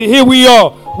Here we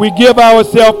are. We give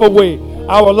ourselves away.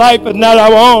 Our life is not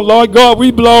our own. Lord God,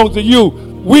 we belong to you.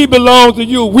 We belong to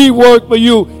you. We work for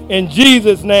you. In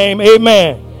Jesus' name,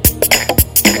 amen.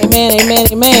 Amen, amen,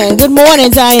 amen. Good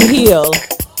morning, Zion Hill.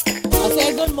 I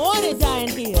said good morning, Zion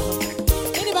Hill.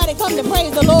 Anybody come to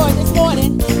praise the Lord this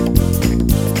morning?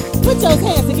 Put your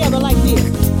hands together like this.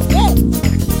 Yes.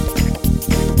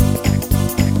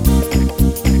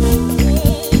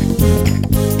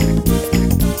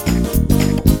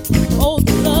 Oh,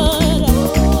 the blood,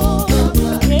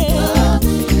 yeah.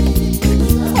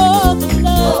 Oh, the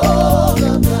blood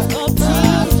of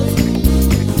Jesus.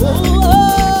 Oh,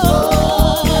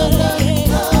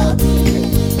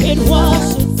 yeah. It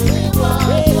washes.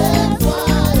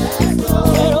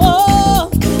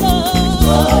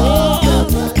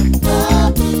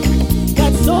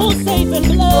 Safe and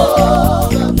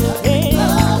blood,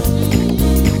 yeah.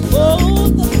 Oh,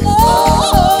 the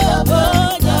blood, yeah.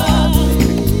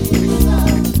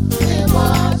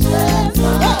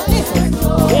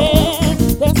 Yeah,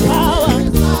 there's power,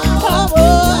 yes.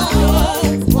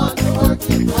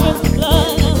 In the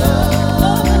blood,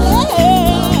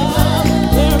 yeah.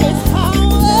 There is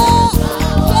power, yeah.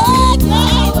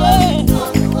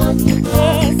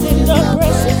 Yes, in the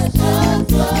precious.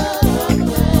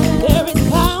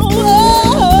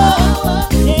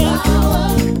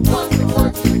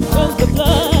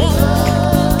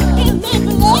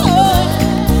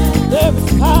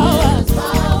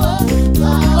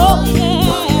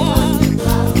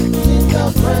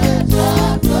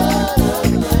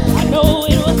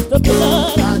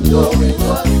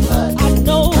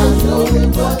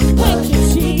 Thank you,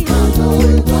 Jesus.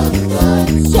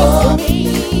 Just for me,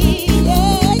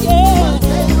 yeah, yeah.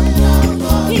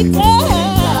 He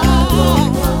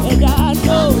died, and I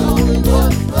know.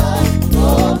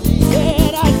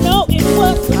 Said I know it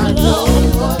was the blood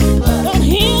that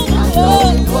healed the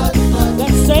blood,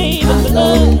 that saved the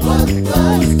blood.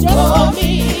 It's just for me.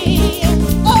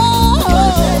 Oh,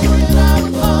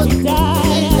 he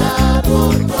died,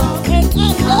 and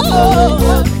I know.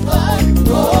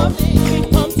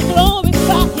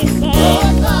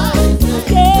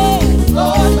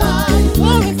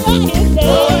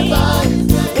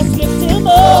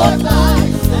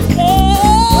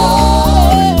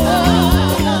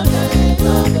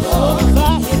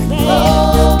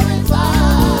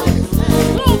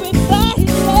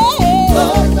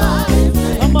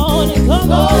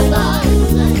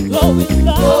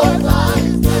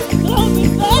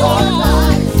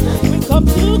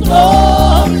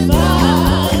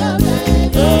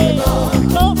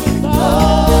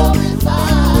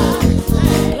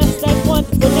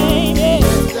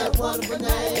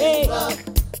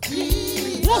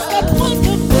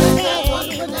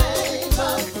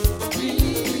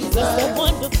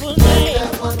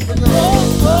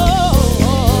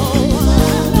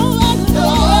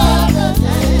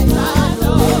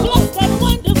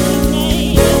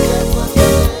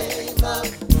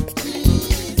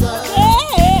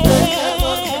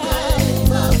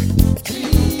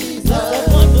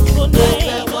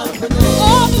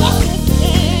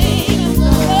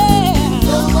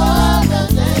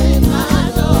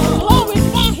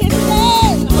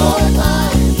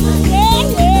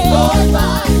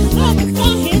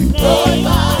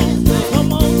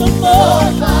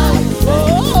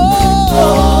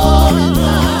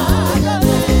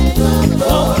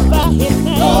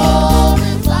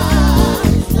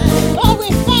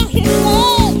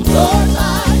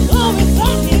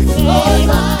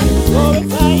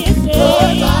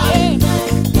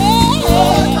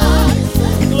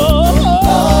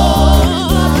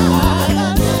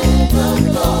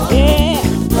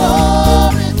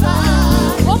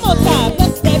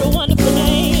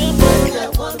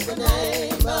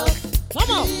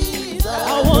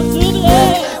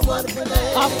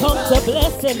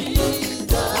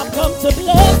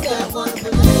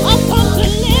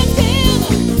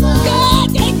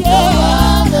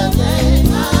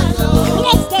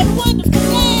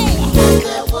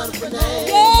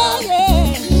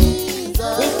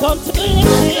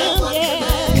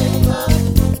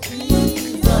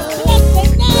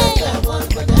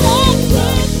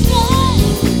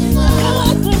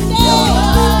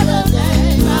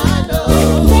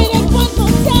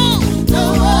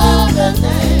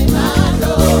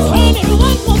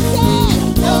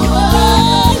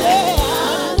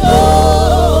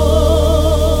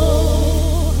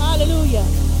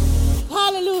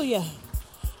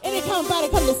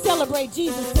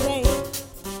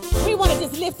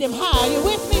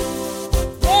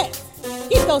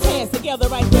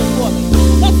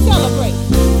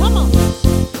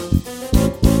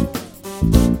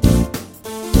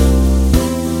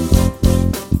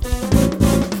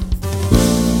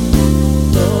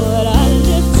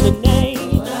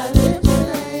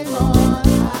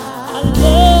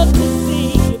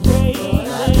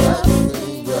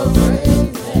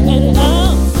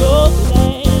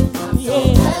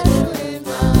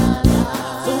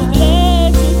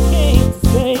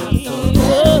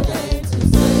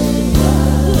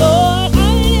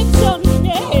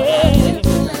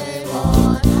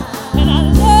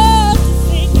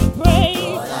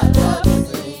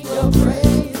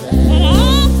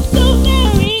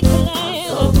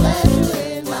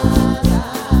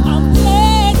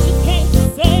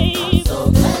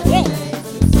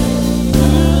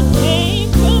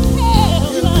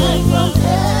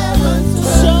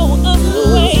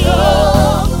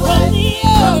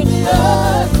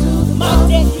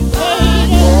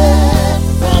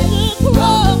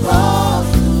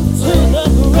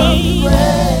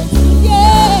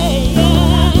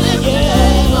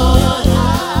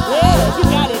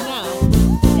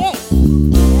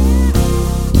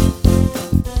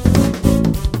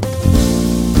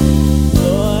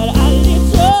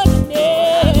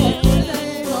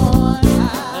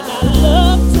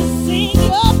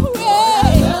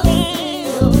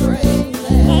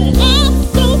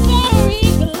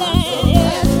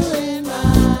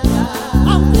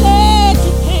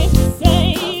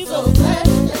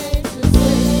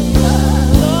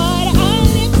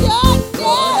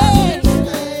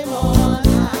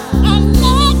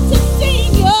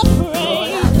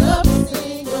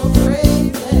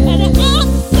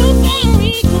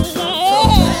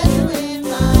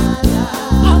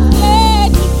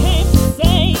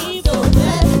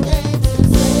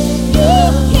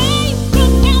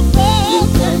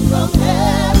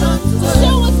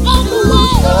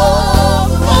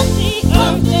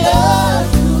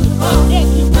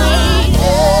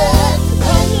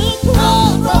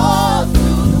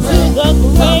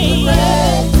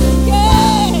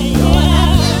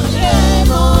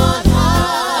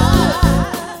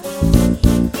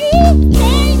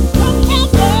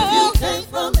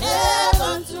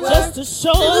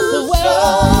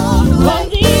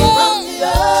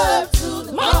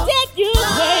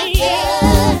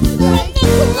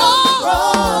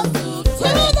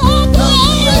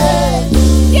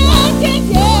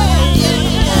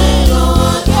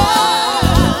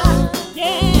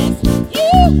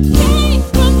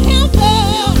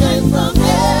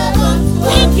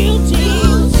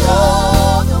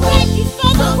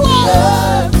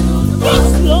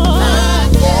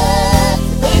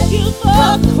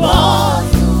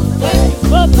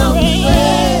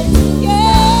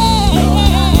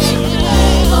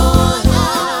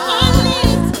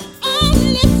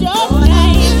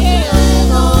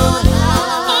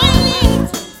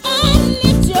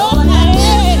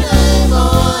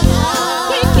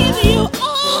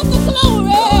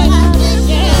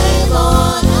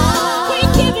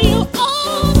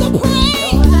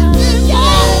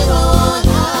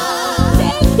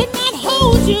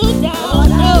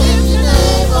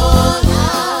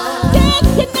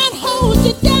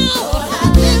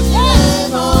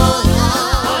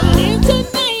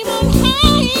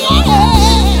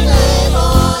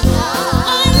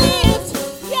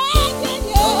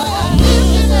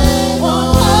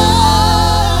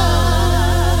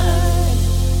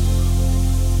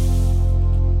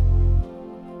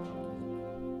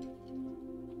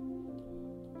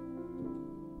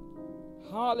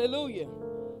 Hallelujah.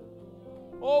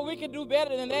 Oh, we can do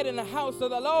better than that in the house of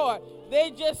the Lord.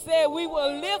 They just said we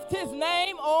will lift his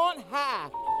name on high.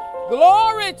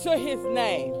 Glory to his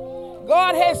name.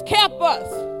 God has kept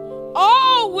us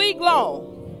all week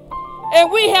long, and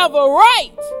we have a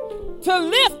right to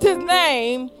lift his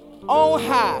name on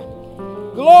high.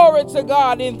 Glory to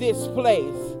God in this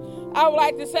place. I would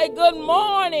like to say good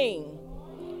morning,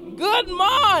 and good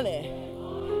morning.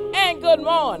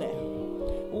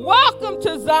 Welcome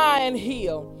to Zion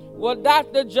Hill. Well,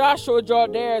 Dr. Joshua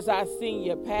Jordan is our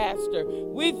senior pastor.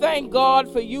 We thank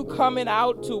God for you coming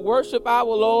out to worship our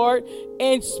Lord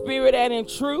in spirit and in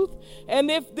truth. And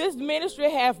if this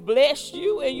ministry has blessed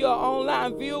you in your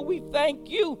online view, we thank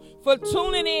you for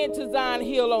tuning in to Zion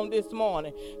Hill on this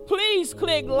morning. Please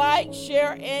click like,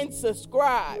 share, and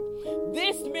subscribe.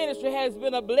 This ministry has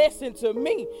been a blessing to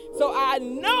me, so I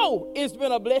know it's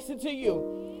been a blessing to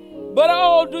you. But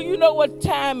oh, do you know what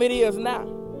time it is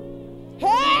now?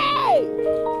 Hey!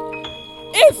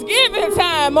 It's giving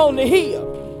time on the hill.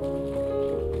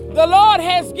 The Lord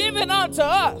has given unto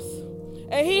us,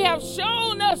 and he has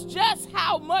shown us just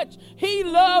how much he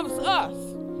loves us.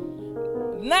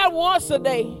 Not once a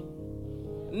day,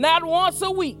 not once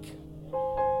a week,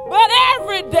 but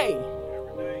every day.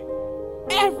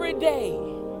 Every day.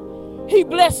 He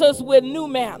blesses us with new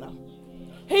manna.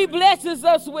 He blesses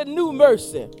us with new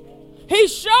mercy. He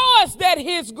shows us that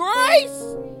his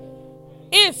grace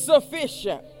is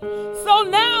sufficient. So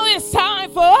now it's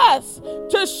time for us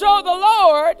to show the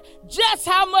Lord just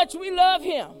how much we love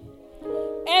him.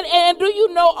 And do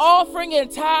you know offering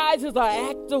and tithes is an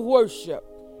act of worship?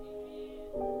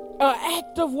 An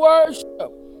act of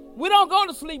worship. We don't go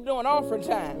to sleep during offering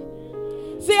time.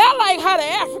 See, I like how the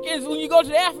Africans, when you go to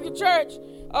the African church,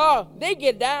 they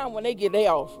get down when they get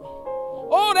their offering.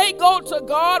 Oh, they go to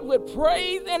God with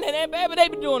praise, and baby, they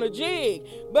be doing a jig.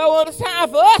 But when it's time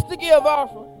for us to give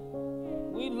offering,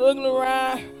 we looking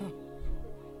around.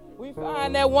 We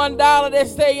find that $1 that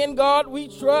say in God we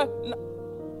trust.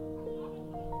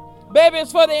 Baby,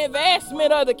 it's for the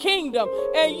investment of the kingdom.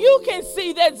 And you can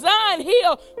see that Zion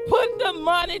Hill put the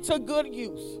money to good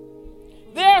use.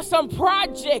 There are some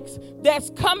projects that's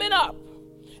coming up.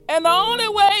 And the only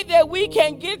way that we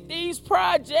can get these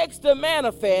projects to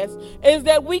manifest is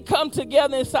that we come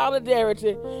together in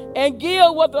solidarity and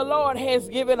give what the Lord has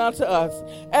given unto us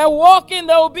and walk in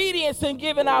the obedience and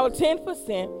giving our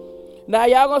 10%. Now,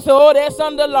 y'all going to say, oh, that's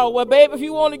under law. Well, baby, if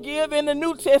you want to give in the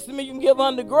New Testament, you can give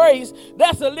under grace.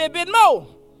 That's a little bit more.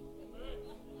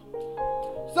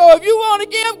 So if you want to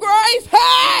give grace,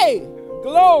 hey,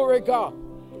 glory God.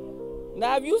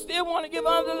 Now, if you still want to give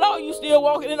under the law, you still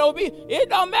walking in obedience. It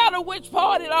don't matter which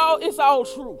part it's all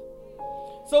true.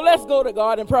 So let's go to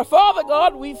God and pray. Father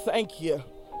God, we thank you.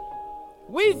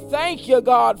 We thank you,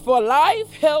 God, for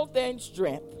life, health, and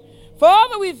strength.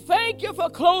 Father, we thank you for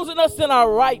closing us in our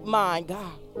right mind,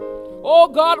 God. Oh,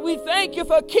 God, we thank you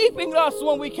for keeping us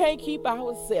when we can't keep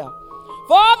ourselves.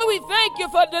 Father, we thank you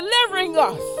for delivering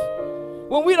us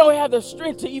when we don't have the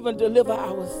strength to even deliver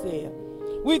ourselves.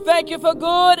 We thank you for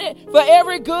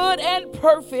every good and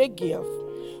perfect gift.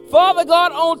 Father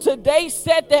God, on today,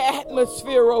 set the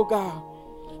atmosphere, oh God.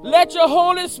 Let your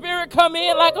Holy Spirit come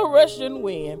in like a rushing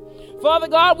wind. Father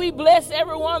God, we bless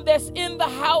everyone that's in the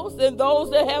house and those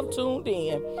that have tuned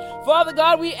in. Father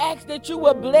God, we ask that you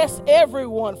will bless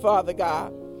everyone, Father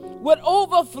God, with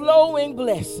overflowing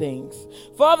blessings.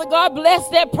 Father God, bless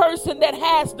that person that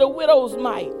has the widow's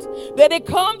mite, that it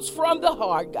comes from the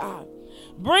heart, God.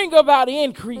 Bring about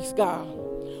increase, God.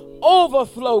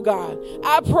 Overflow, God.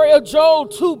 I pray a Joel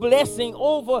 2 blessing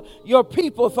over your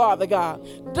people, Father God.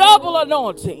 Double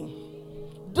anointing.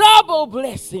 Double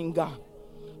blessing, God.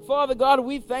 Father God,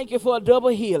 we thank you for a double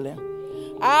healing.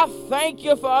 I thank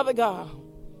you, Father God,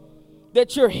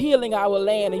 that you're healing our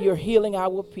land and you're healing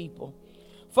our people.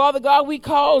 Father God, we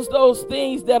cause those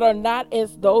things that are not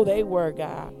as though they were,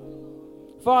 God.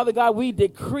 Father God, we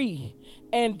decree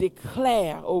and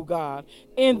declare, oh God,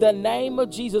 in the name of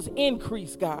Jesus,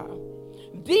 increase, God.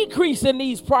 Decrease in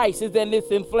these prices and this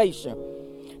inflation.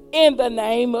 In the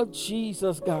name of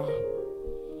Jesus, God.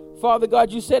 Father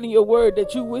God, you said in your word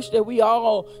that you wish that we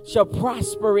all shall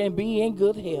prosper and be in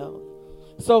good health.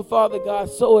 So, Father God,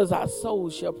 so as our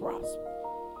souls shall prosper.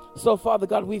 So, Father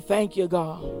God, we thank you,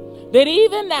 God, that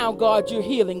even now, God, you're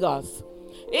healing us.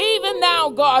 Even now,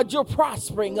 God, you're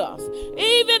prospering us.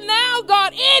 Even now,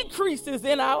 God, increases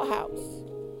in our house.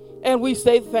 And we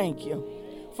say thank you.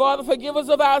 Father, forgive us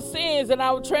of our sins and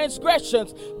our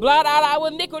transgressions. Blot out our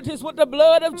iniquities with the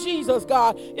blood of Jesus,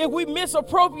 God. If we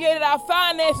misappropriated our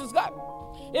finances, God.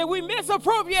 If we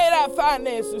misappropriate our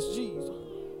finances, Jesus.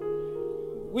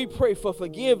 We pray for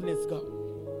forgiveness, God.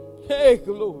 Hey,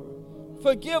 glory.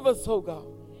 Forgive us, oh God.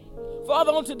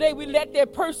 Father, on today, we let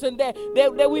that person that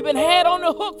we've been had on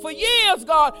the hook for years,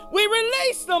 God, we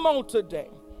release them on today.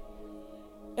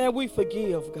 And we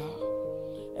forgive,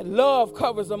 God. And love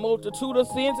covers a multitude of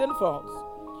sins and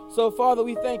faults. So, Father,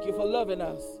 we thank you for loving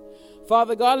us.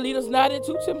 Father God, lead us not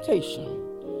into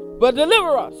temptation, but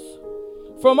deliver us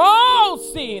from all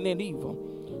sin and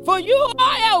evil. For you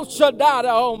are El Shaddai, the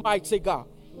Almighty God.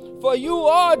 For you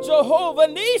are Jehovah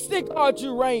Nissi, God,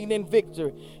 you reign in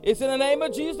victory. It's in the name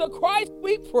of Jesus Christ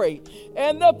we pray.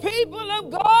 And the people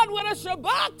of God with a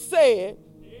Shabbat said,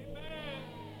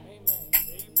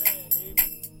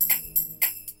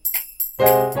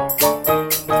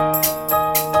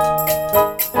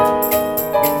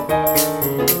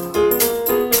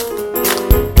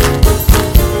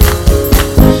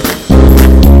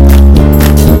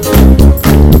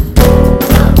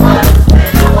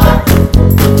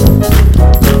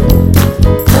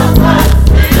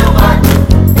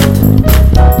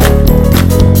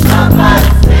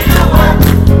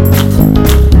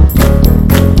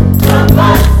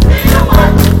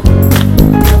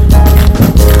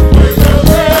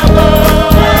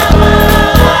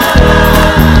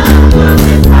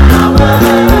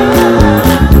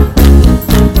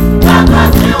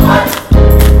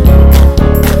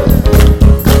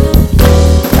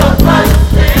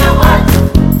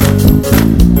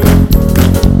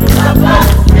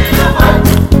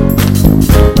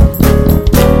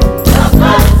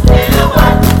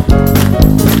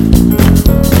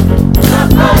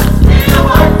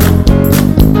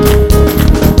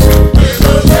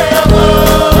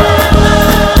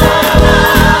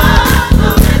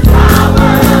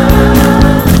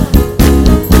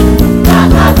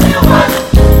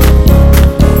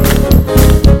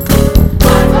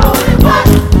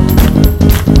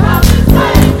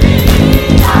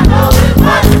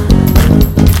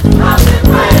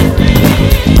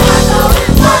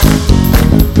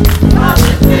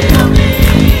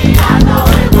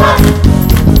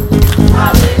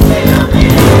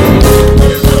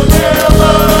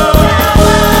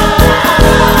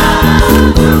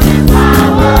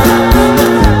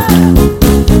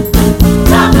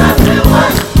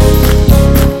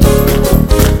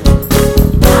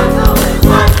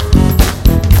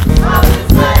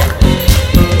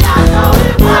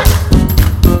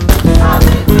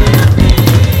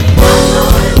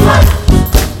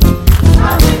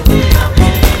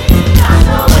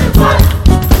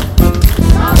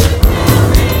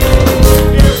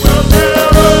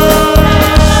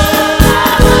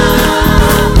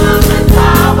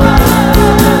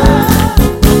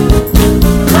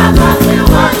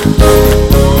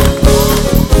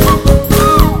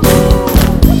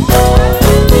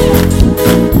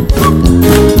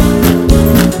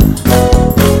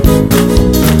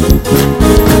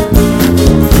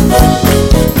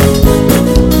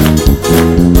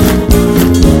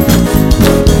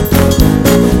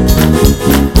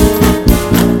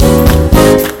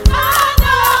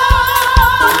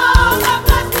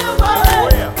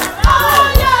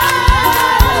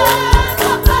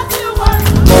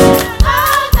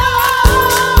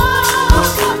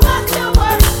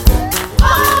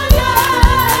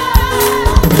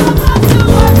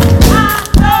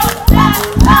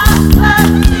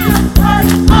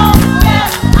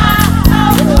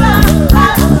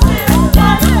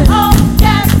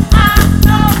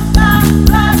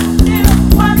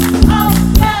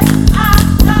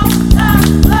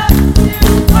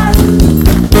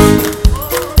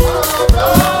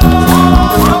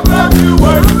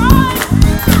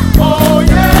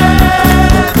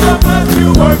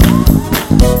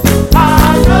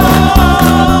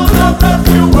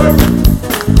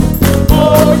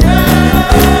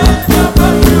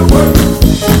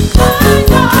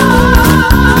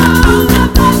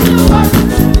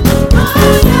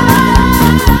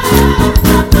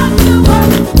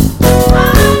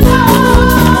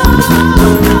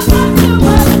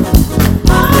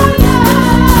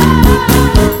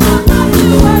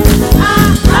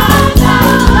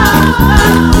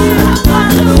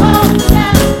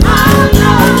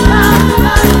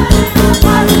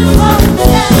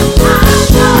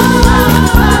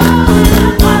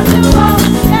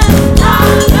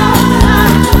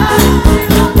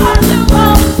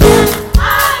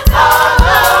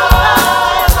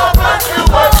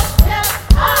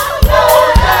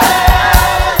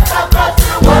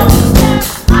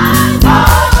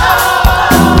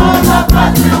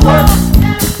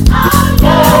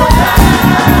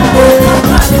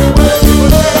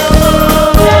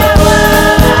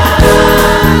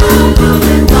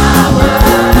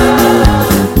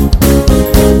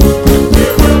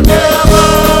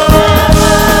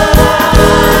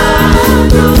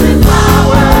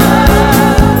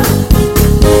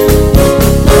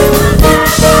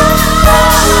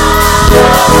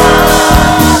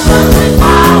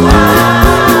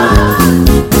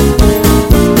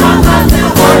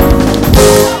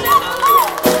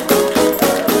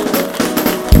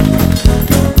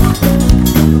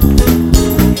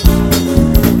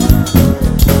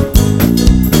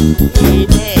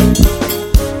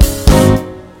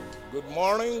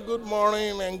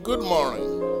 Good morning.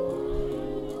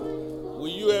 Will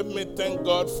you help me thank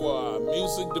God for our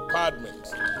music department?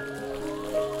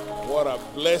 What a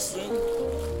blessing.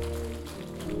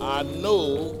 I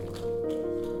know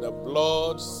the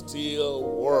blood still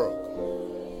works.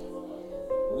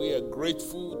 We are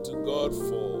grateful to God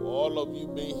for all of you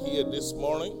being here this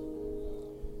morning.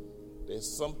 There's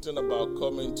something about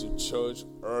coming to church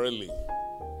early.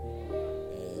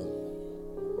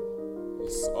 And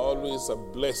it's always a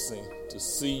blessing to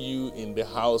see you in the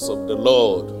house of the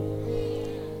Lord.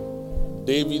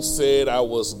 David said, I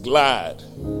was glad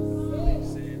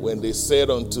when they said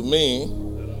unto me,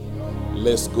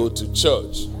 let's go to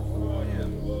church.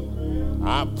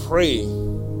 I pray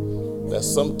that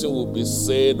something will be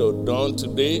said or done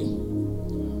today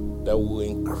that will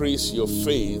increase your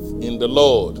faith in the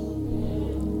Lord.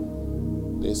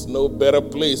 There's no better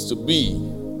place to be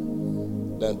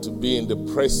than to be in the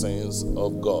presence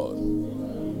of God.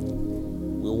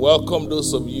 We welcome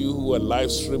those of you who are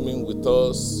live streaming with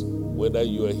us, whether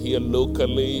you are here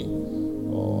locally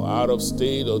or out of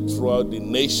state or throughout the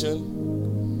nation,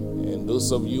 and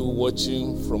those of you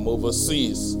watching from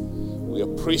overseas. We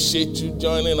appreciate you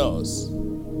joining us.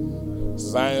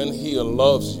 Zion Hill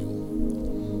loves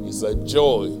you. It's a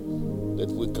joy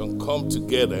that we can come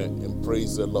together and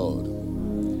praise the Lord.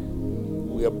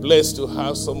 We are blessed to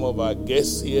have some of our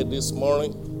guests here this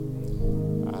morning.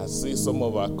 I see some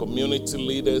of our community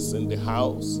leaders in the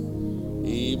house.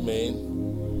 Amen.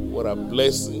 What a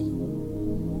blessing.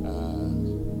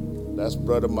 That's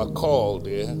Brother McCall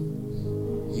there.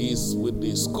 He's with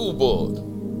the school board.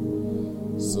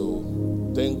 So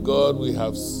thank God we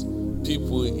have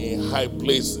people in high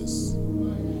places.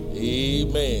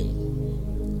 Amen.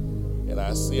 And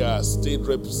I see our state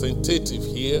representative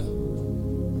here.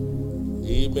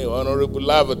 Amen. Honorable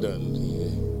Laverdon here.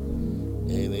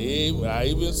 And I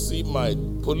even see my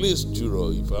police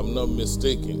bureau, if I'm not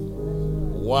mistaken.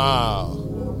 Wow.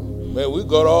 Man, we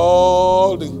got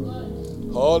all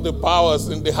the powers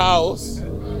in the house.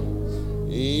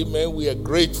 Amen. We are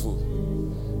grateful.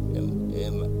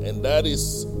 And that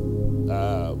is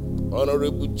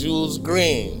Honorable Jules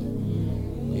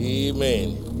Green.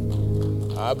 Amen.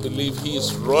 I believe he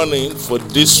is running for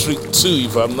District 2,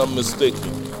 if I'm not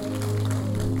mistaken.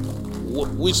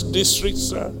 Which district,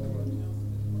 sir?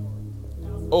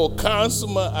 Oh,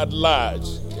 Councilman at Large.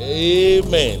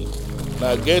 Amen.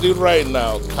 Now get it right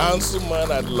now.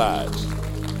 Councilman at Large.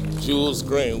 Jules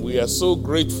Green. We are so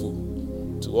grateful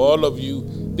to all of you.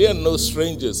 They are no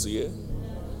strangers here.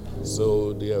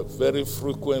 So they are very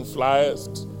frequent flyers.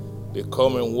 They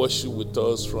come and worship with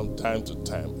us from time to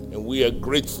time. And we are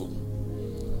grateful.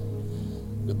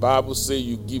 The Bible says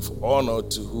you give honor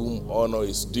to whom honor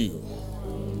is due.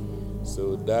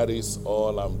 So that is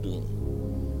all I'm doing.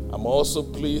 I'm also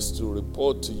pleased to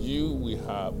report to you we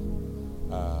have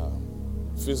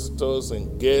visitors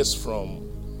and guests from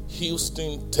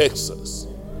Houston, Texas.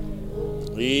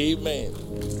 Amen.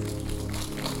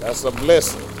 That's a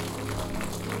blessing.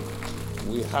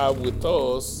 We have with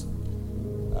us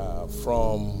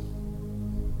from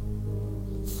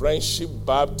Friendship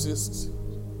Baptist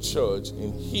Church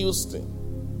in Houston,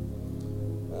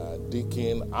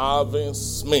 Deacon Alvin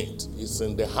Smith is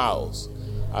in the house,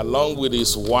 along with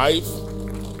his wife,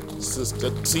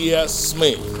 Sister Tia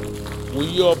Smith. Will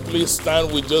you all please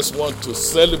stand? We just want to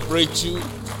celebrate you.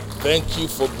 Thank you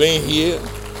for being here.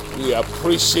 We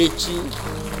appreciate you.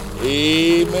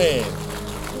 Amen.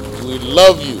 We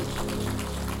love you.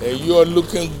 And you are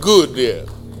looking good there.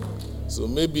 So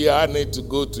maybe I need to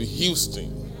go to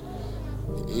Houston.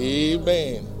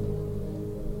 Amen.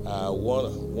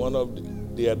 One of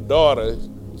their daughters,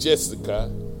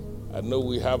 Jessica. I know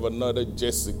we have another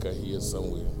Jessica here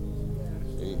somewhere.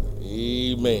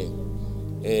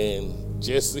 Amen. And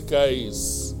Jessica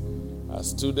is a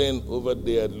student over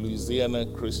there at Louisiana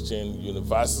Christian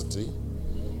University,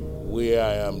 where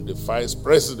I am the vice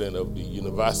president of the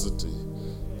university.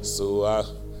 So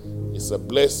it's a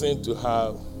blessing to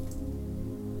have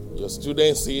your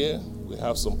students here. We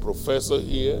have some professor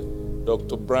here.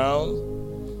 Dr. Brown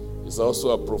is also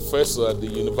a professor at the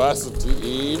university.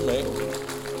 Amen.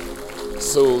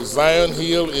 So Zion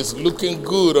Hill is looking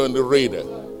good on the radar.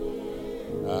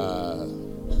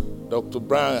 Dr.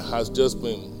 Brown has just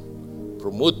been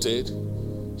promoted.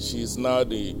 She is now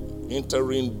the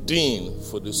interim dean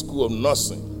for the School of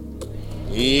Nursing.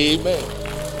 Amen.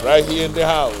 Right here in the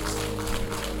house.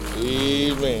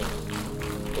 Amen.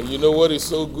 And you know what is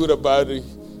so good about it?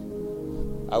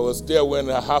 I was there when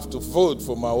I have to vote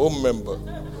for my own member.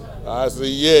 I say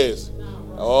yes.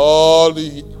 All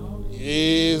the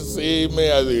yes,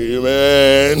 amen. I say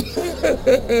amen.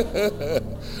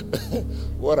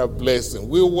 What a blessing.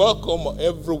 We welcome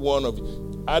every one of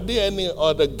you. Are there any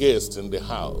other guests in the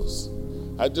house?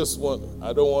 I don't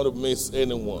want to miss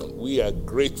anyone. We are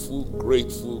grateful,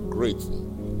 grateful, grateful.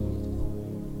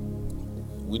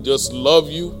 We just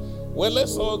love you. Well,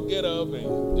 let's all get up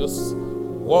and just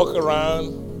walk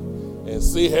around and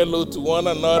say hello to one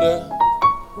another.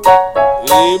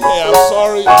 Amen. I'm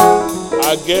sorry,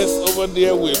 our guests over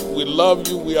there, we love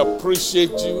you. We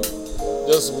appreciate you.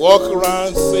 Just walk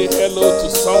around, say hello to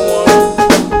someone.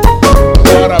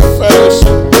 What a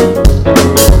fellowship.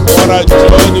 What a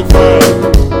joy divine.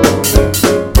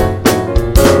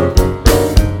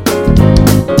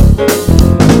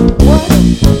 What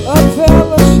a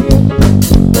fellowship.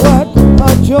 What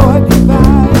a joy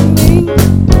divine.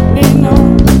 Lean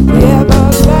on the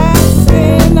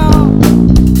everlasting arm.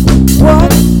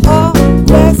 What a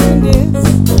blessing is.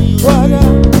 What a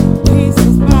peace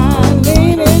is mine.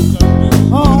 Leaning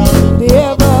on the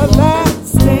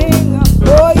everlasting arm.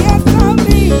 Oh, yes, I'm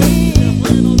leaning.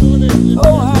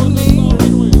 Oh, I'm leaning.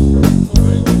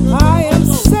 I am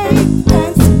safe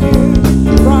and secure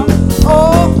from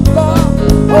all love.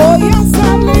 Oh, yes,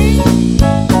 I'm leaning.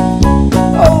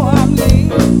 Oh, I'm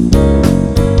leaning.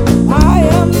 I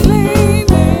am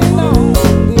leaning on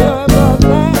the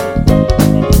everlasting.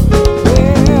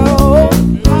 Well,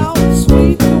 how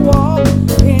sweet to walk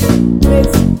in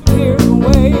this here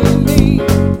way.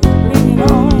 Leaning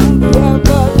on the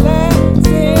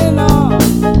everlasting arm.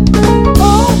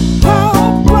 Oh, how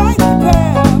bright the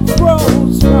path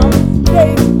grows from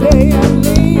day to day. I'm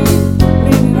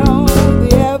leaning on the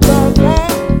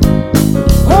everlasting.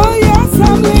 Oh, yes,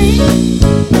 I'm leaning.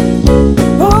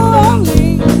 Oh, I'm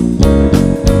leaning.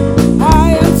 I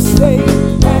am safe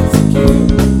and secure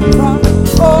from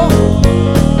all.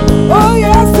 Oh,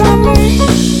 yes, I'm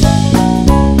leaning.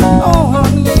 Oh,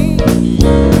 I'm leaning.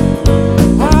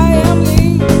 I am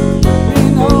leaning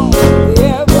on the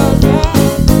everlasting.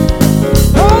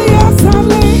 Oh, yes, I'm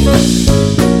leaning.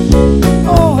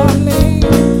 Oh, I'm leaning.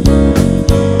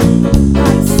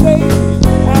 I'm safe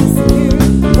and secure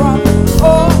from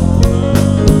all.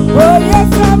 Oh, yes,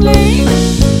 I'm leaning.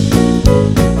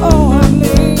 Oh, I'm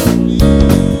leaning.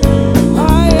 I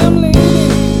am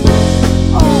leaning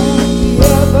on the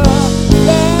everlasting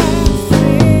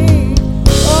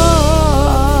arm.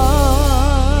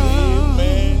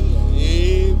 Amen,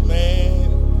 amen,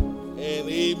 and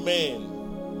amen.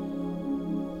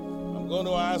 I'm going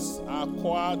to ask our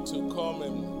choir to come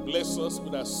and bless us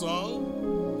with a song,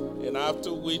 and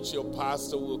after which your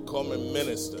pastor will come and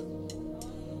minister.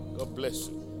 God bless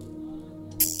you.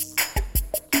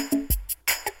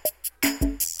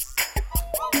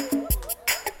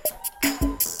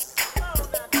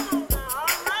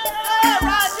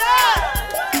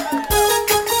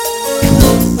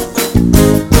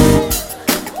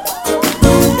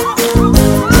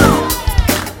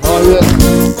 Oh yeah,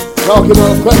 y'all can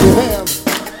clap your hands.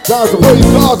 Time to praise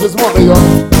God this morning, y'all.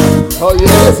 Oh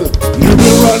yeah, listen. You've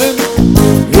been running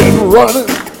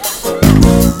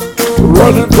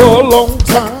for a long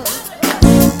time.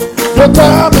 Your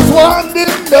time is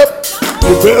winding up.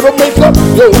 You better make up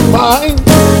your mind.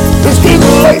 It's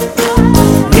getting late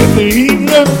in the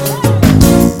evening.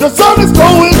 The sun is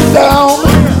going down.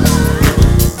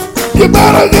 You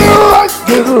better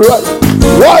get right.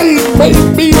 Why you may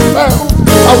be found.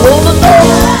 I wanna know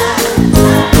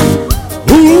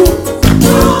who,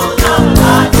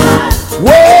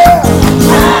 where,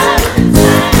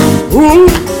 who,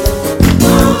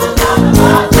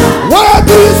 where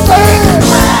do you stand?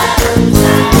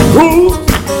 Who,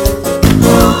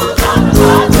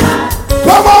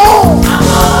 come on,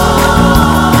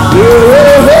 yeah,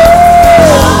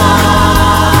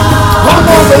 I'm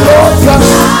on the Lord's side,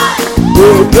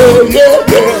 yeah.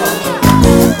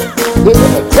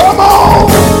 Come on!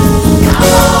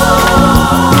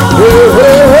 Hey.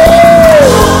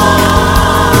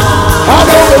 I'm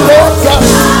on the Lord's side.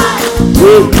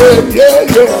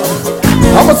 Yeah.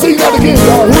 I'm gonna sing that again,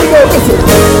 y'all. Here we go, listen.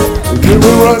 You've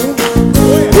been running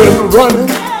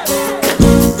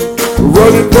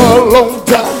for a long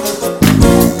time.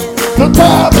 The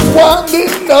time is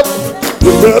winding up.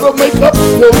 You better make up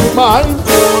your mind.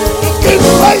 It's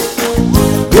getting late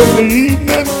in the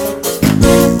evening.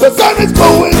 The sun is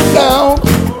going down.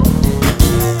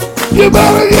 You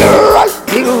better get right.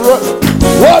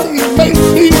 What do you make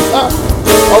me find?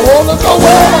 I wanna know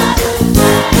where,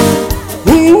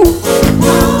 who,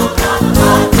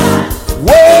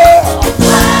 where,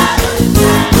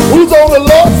 who's on the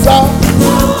Lord's side?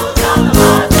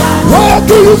 Where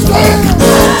do you stand?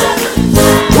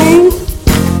 Who?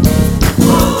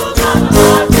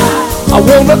 I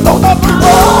wanna know nothing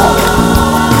wrong.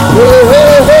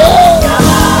 Hey.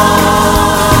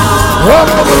 I'm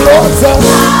on the Lord's side.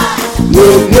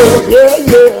 Yeah, yeah, yeah,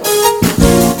 yeah.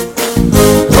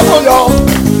 Come on, y'all.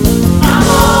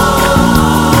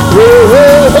 Hey,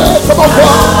 hey, hey. Come on,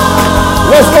 choir.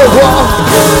 Let's go, choir.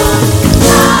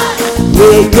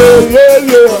 Yeah, yeah, yeah,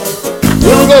 yeah.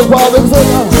 Here we go, choir. Let's go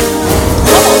now.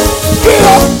 Come on. Get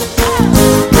up.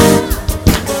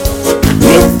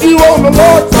 If you on the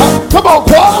Lord's side. Come on,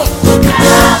 choir.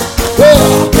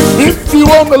 Yeah. If you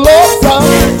on the Lord's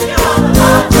side.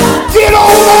 Get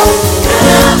on up.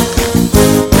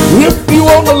 If you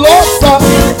on the Lord's side.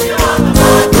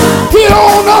 Get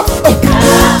on up.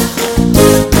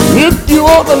 If you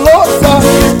on the Lord's side.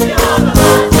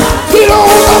 Get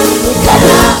on up.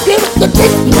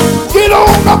 Get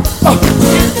on up.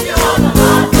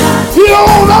 Get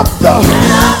on up.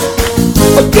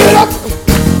 Get up.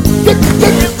 Get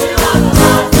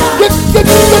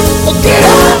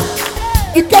up.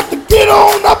 You got to get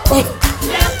on up.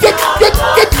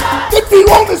 Get you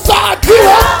on the side. Get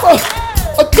up.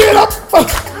 Get up.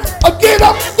 Get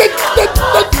up. Get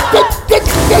up. Get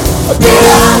up.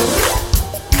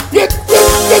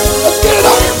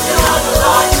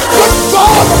 Good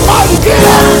God Almighty, get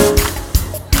up.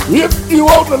 If you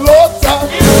on the Lord's side.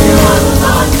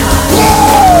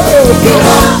 Yeah, get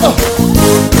up.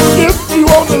 If you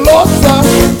on the Lord's side.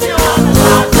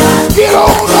 Get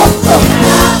on up.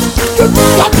 You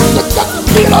got to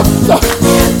get up. Get up.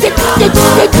 Get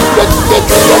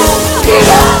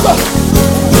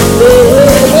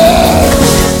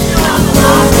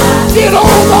on up.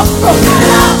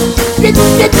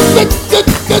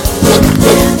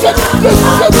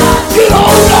 Get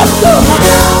on up.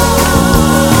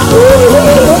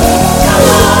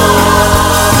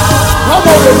 I'm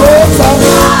on the Lord's side.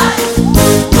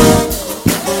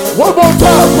 One more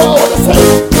time, Paul, to say,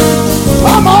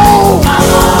 I'm on.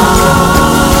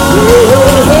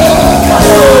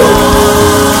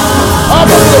 I'm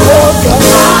on the Lord's side.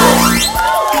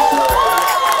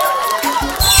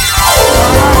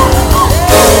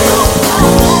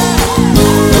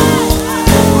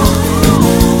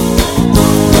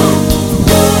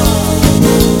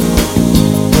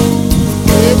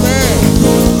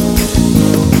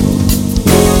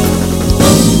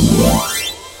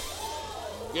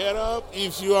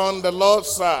 If you're on the Lord's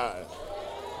side.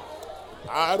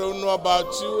 I don't know about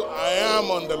you, I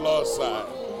am on the Lord's side.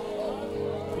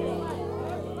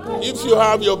 If you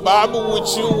have your Bible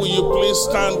with you, will you please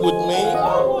stand with me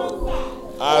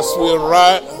as we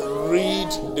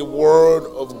read the Word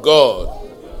of God.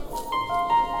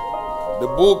 The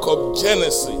book of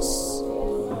Genesis,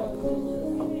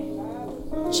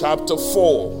 chapter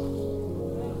 4,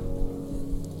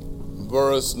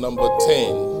 verse number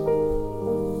 10.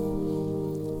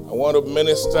 I want to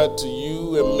minister to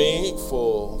you and me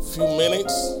for a few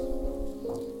minutes,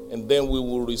 and then we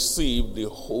will receive the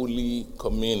Holy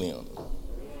Communion.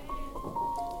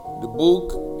 The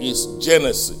book is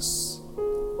Genesis,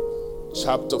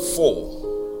 chapter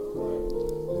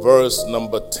 4, verse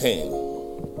number 10.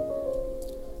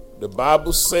 The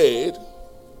Bible said,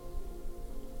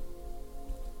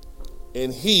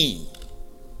 and He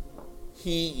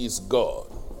is God.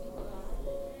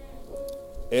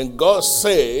 And God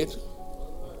said,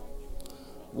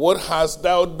 what hast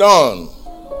thou done?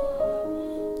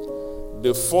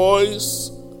 The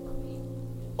voice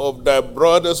of thy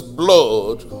brother's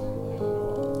blood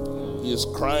is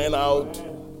crying out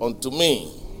unto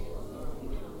me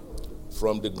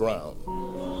from the ground.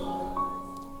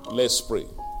 Let's pray.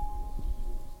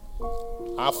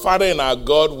 Our Father and our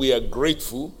God, we are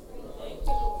grateful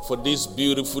for this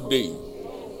beautiful day.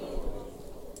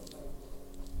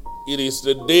 It is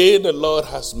the day the Lord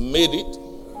has made it,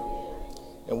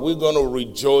 and we're going to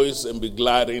rejoice and be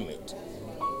glad in it.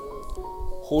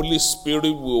 Holy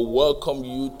Spirit will welcome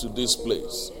you to this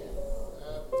place.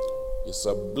 It's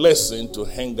a blessing to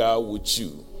hang out with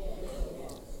you.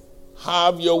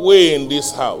 Have your way in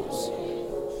this house.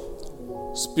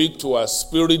 Speak to our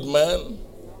spirit man.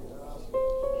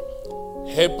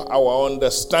 Help our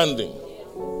understanding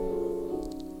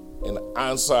and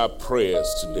answer our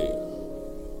prayers today.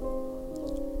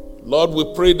 Lord, we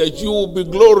pray that you will be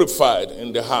glorified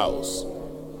in the house.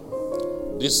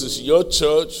 This is your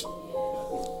church.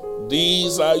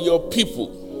 These are your people.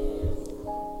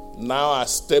 Now I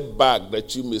step back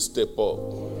that you may step up.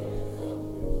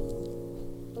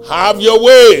 Have your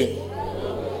way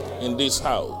in this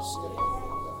house.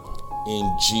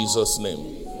 In Jesus'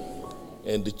 name.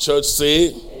 And the church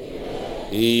say,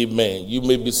 Amen. You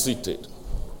may be seated.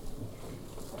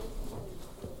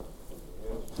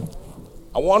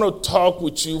 I want to talk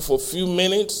with you for a few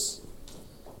minutes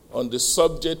on the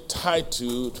subject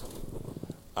titled,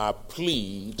 I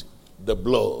Plead the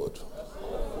Blood.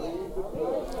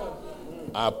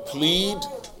 I plead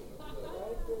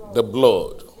the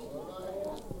blood.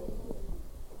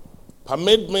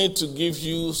 Permit me to give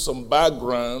you some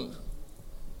background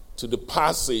to the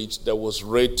passage that was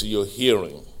read to your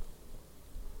hearing.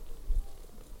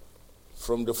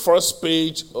 From the first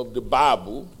page of the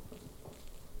Bible,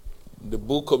 the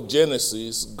book of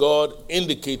Genesis, God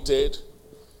indicated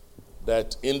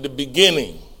that in the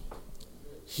beginning,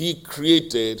 He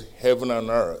created heaven and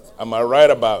earth. Am I right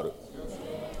about it?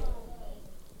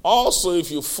 Also,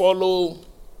 if you follow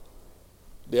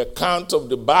the account of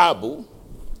the Bible,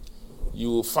 you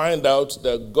will find out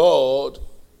that God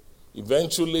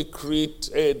eventually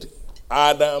created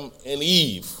Adam and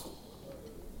Eve,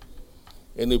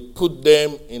 and He put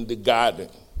them in the garden.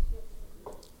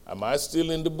 Am I still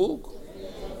in the book?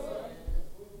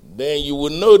 Then you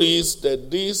will notice that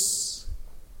this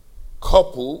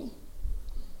couple,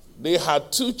 they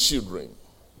had 2 children.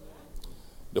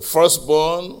 The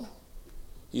firstborn,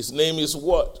 his name is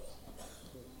what?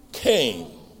 Cain.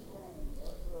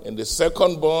 And the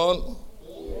secondborn,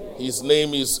 his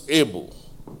name is Abel.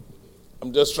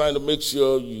 I'm just trying to make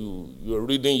sure you're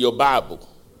reading your Bible.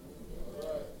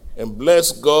 And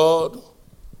bless God,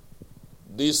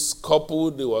 this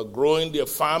couple, they were growing their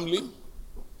family.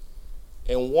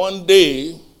 And one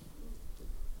day,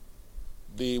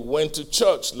 they went to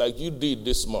church like you did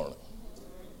this morning.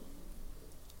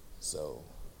 So,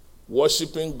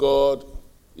 worshiping God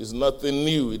is nothing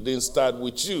new. It didn't start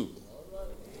with you.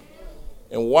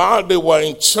 And while they were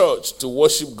in church to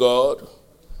worship God,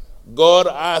 God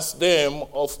asked them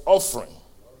of offering.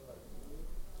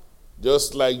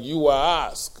 Just like you were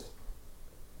asked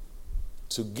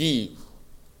to give,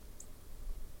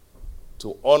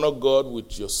 to honor God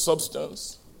with your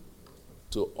substance,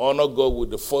 to honor God with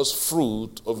the first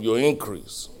fruit of your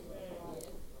increase.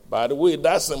 By the way,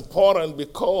 that's important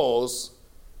because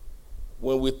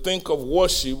when we think of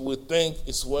worship, we think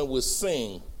it's when we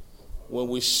sing, when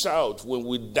we shout, when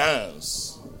we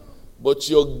dance. But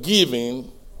your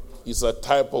giving is a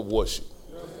type of worship.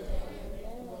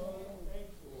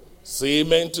 Say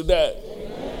amen to that.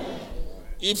 Amen.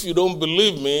 If you don't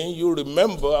believe me, you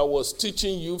remember I was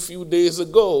teaching you a few days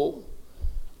ago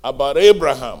about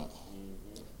Abraham.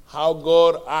 How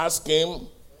God asked him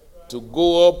to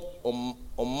go up on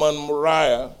Mount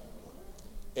Moriah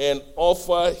and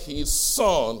offer his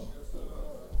son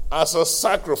as a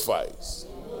sacrifice.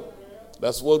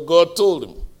 That's what God told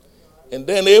him. And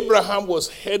then Abraham was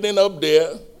heading up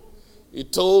there. He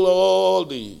told all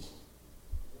the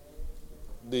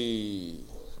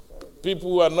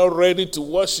people who are not ready to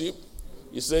worship,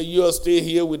 he said, you'll stay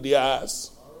here with the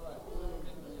ass.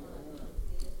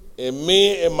 And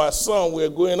me and my son, we're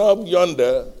going up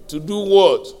yonder to do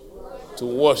what? To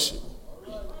worship.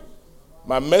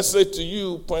 My message to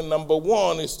you, point number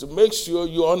 1, is to make sure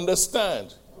you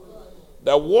understand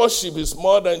that worship is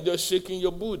more than just shaking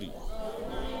your booty.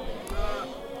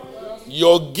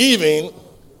 Your giving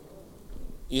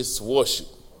is worship.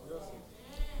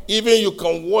 Even you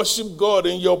can worship God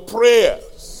in your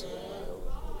prayers.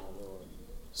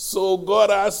 So God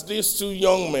asked these 2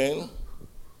 young men,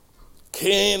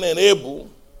 Cain and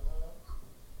Abel.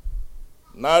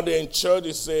 Now they're in church.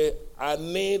 He said, I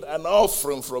need an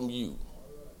offering from you.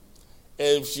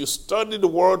 And if you study the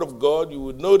word of God, you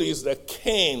would notice that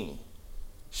Cain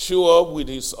showed up with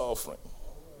his offering.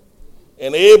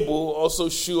 And Abel also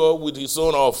showed up with his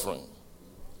own offering.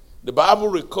 The Bible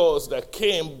records that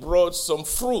Cain brought some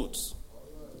fruits.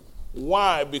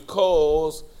 Why?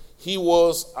 Because he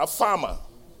was a farmer.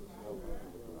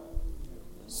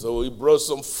 So he brought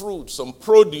some fruit, some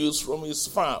produce from his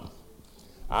farm.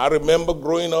 I remember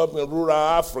growing up in rural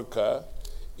Africa,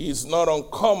 it's not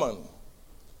uncommon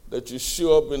that you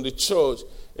show up in the church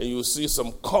and you see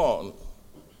some corn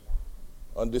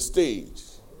on the stage,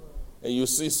 and you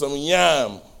see some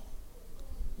yam.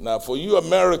 Now, for you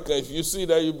Americans, if you see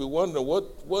that, you'll be wondering, what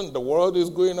in the world is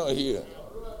going on here?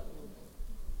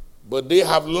 But they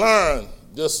have learned,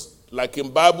 just like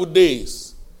in Bible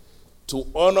days, to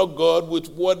honor God with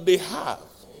what they have.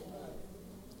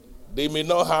 They may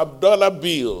not have dollar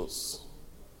bills,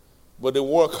 but they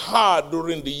work hard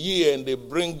during the year and they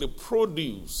bring the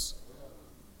produce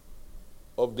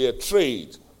of their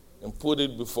trade and put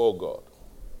it before God.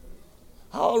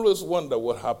 I always wonder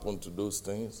what happened to those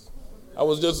things. I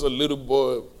was just a little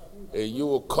boy, and you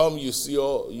will come, you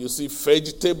see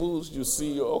vegetables, you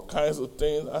see all kinds of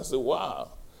things. I said,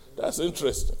 wow, that's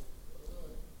interesting.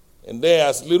 And then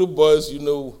as little boys, we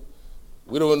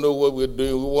don't know what we're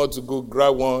doing. We want to go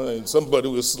grab one, and somebody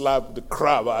will slap the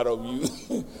crap out of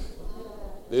you.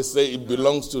 They say it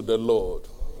belongs to the Lord.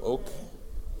 Okay.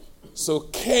 So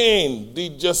Cain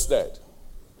did just that.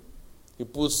 He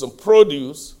put some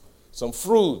produce, some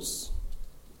fruits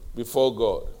before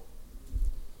God.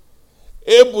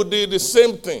 Abel did the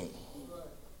same thing.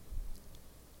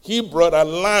 He brought a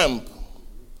lamb.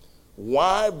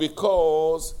 Why?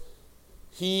 Because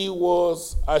he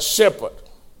was a shepherd.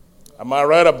 Am I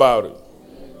right about it?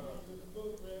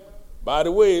 By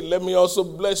the way, let me also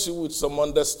bless you with some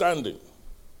understanding.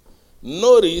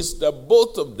 Notice that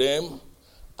both of them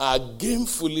are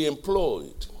gainfully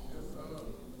employed.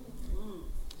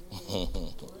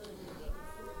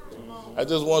 I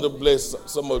just want to bless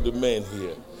some of the men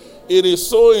here. It is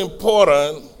so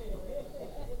important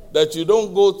that you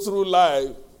don't go through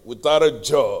life without a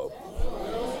job.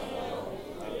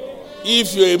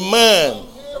 If you're a man,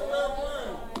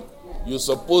 you're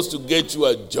supposed to get you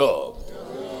a job.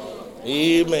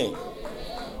 Amen.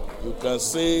 You can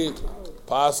say,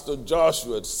 Pastor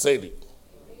Joshua said it.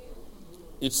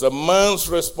 It's a man's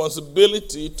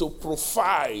responsibility to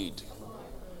provide.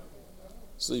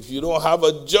 So if you don't have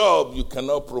a job, you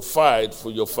cannot provide for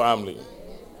your family.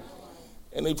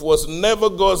 And it was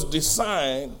never God's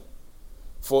design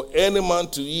for any man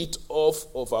to eat off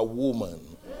of a woman.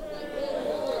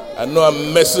 I know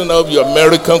I'm messing up your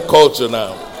American culture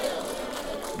now,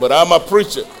 but I'm a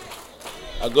preacher.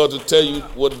 I got to tell you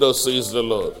what thus says the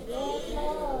Lord.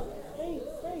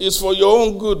 It's for your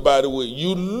own good, by the way.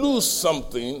 You lose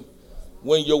something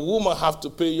when your woman have to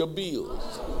pay your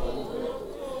bills.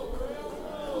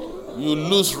 You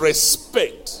lose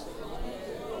respect.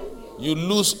 You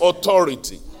lose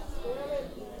authority.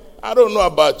 I don't know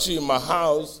about you in my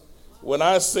house. When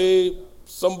I say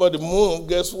somebody move,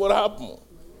 guess what happened?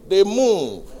 They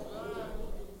move.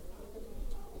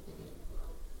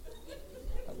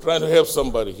 I'm trying to help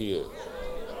somebody here.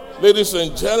 Ladies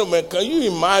and gentlemen, can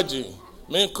you imagine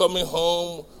me coming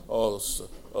home or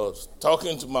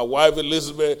talking to my wife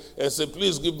Elizabeth and say,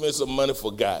 please give me some money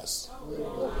for gas?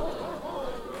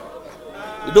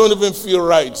 You don't even feel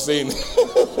right saying it.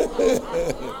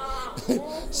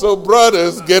 So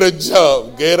brothers, get a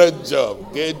job, get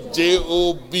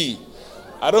J-O-B.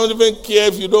 I don't even care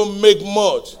if you don't make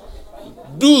much.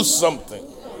 Do something.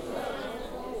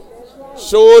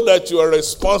 Show that you are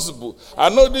responsible. I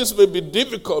know this may be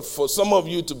difficult for some of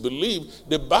you to believe.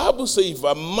 The Bible says if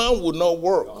a man would not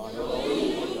work.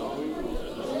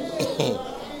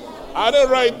 I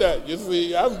didn't write that. You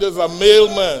see, I'm just a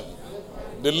mailman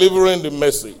delivering the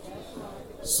message.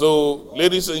 So,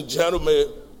 ladies and gentlemen,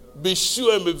 be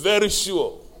sure and be very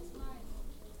sure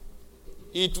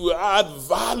it will add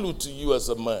value to you as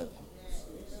a man.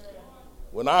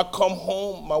 When I come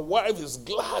home, my wife is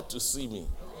glad to see me.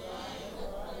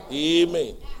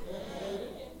 Amen.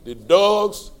 The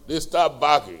dogs, they start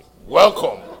barking.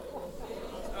 Welcome.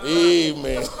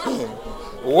 Amen.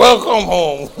 Welcome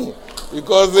home.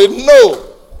 Because they know,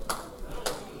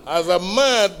 as a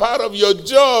man, part of your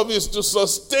job is to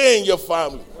sustain your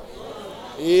family.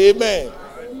 Amen.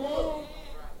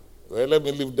 Well, let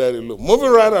me leave that alone.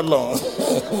 Moving right along.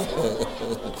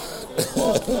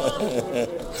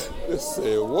 They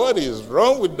say, what is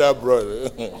wrong with that brother?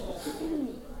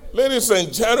 Ladies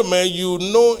and gentlemen, you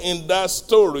know in that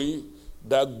story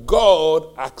that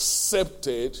God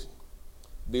accepted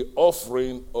the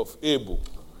offering of Abel.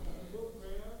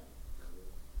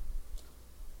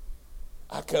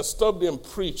 I can stop there and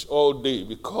preach all day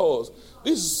because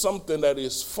this is something that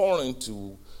is foreign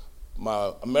to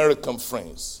my American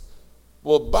friends.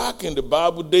 But back in the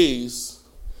Bible days,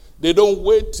 they don't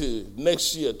wait till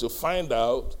next year to find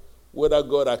out whether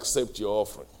God accepts your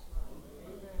offering.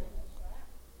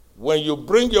 When you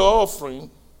bring your offering,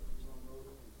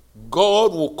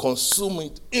 God will consume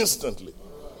it instantly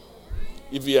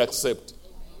if He accepts it.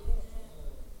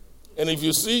 And if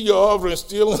you see your offering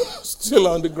still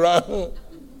on the ground,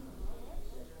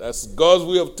 that's God's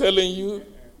way of telling you,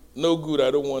 no good, I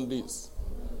don't want this.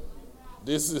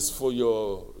 This is for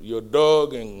your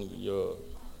dog and your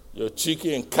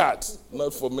chicken and cat,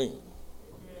 not for me.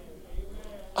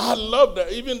 I love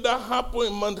that. Even that happened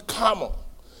in Mount Carmel.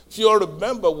 If you all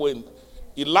remember when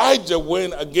Elijah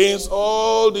went against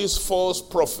all these false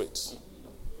prophets,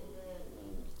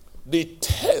 the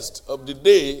test of the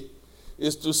day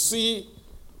is to see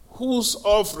whose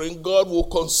offering God will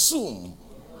consume.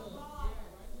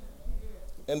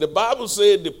 And the Bible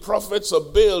said the prophets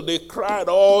of Baal, they cried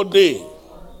all day.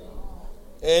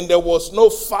 And there was no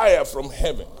fire from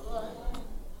heaven.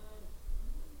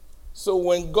 So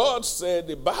when God said,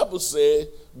 the Bible said,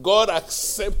 God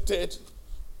accepted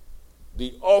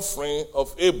the offering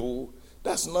of Abel,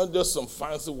 that's not just some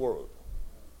fancy word.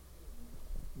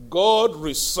 God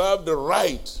reserved the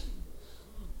right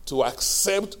to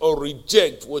accept or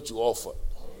reject what you offer.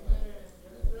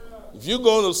 If you're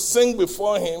going to sing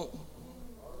before him,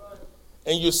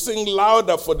 and you sing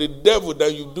louder for the devil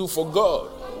than you do for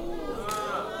God,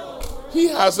 he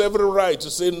has every right to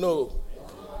say, no,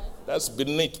 that's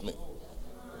beneath me.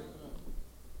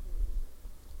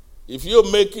 If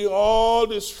you're making all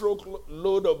this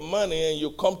truckload of money and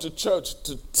you come to church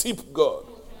to tip God,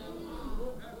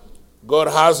 God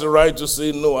has the right to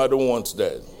say, no, I don't want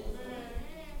that.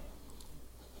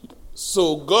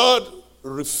 So God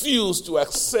refused to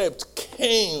accept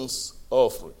Cain's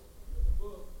offering.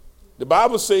 The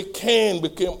Bible says Cain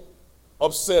became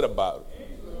upset about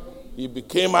it. He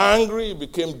became angry, he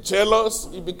became jealous,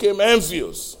 he became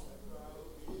envious.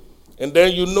 And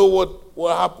then you know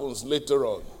what happens later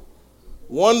on.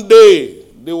 One day,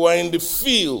 they were in the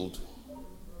field,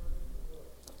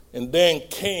 and then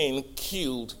Cain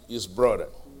killed his brother.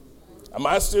 Am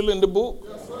I still in the book?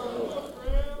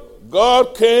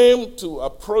 God came to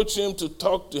approach him to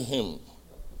talk to him.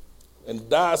 And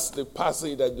that's the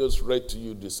passage I just read to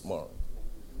you this morning.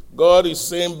 God is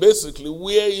saying basically,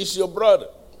 where is your brother?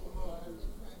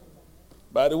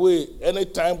 By the way,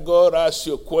 anytime God asks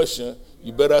you a question,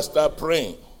 you better start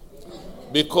praying.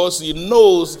 Because he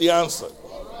knows the answer.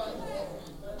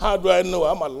 How do I know?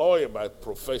 I'm a lawyer by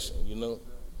profession, you know.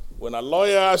 When a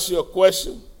lawyer asks you a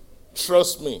question,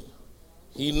 trust me,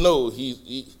 he knows.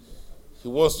 He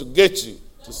wants to get you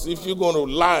to see if you're going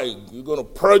to lie, you're going to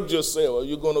purge yourself, or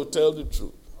you're going to tell the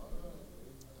truth.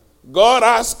 God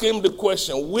asked him the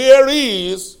question, where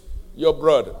is your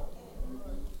brother?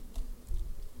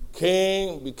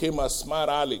 Cain became a smart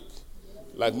aleck,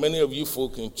 like many of you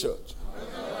folk in church.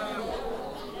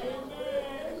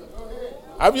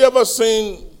 Have you ever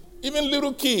seen, even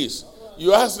little kids,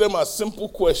 you ask them a simple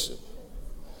question.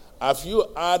 Have you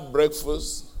had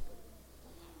breakfast?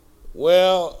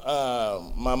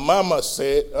 Well, my mama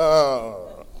said,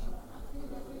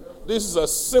 this is a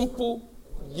simple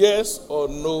yes or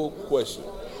no question.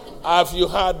 Have you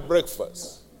had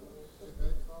breakfast?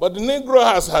 But the Negro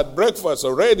has had breakfast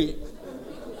already,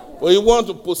 but he wants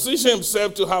to position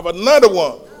himself to have another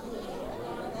one.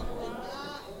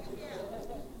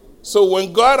 So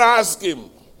when God asked him,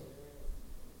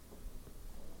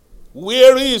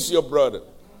 where is your brother?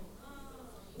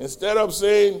 Instead of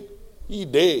saying, he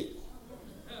dead,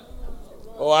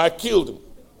 or I killed him,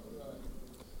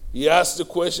 he asked the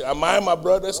question, am I my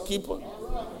brother's keeper?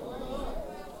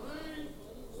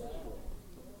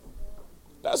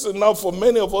 That's enough for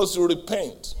many of us to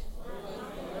repent.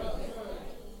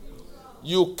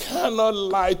 You cannot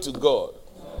lie to God.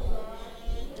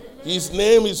 His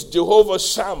name is Jehovah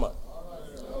Shammah.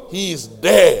 He is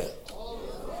there.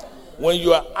 When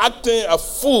you are acting a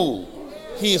fool,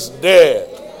 he is there.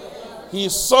 He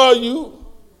saw you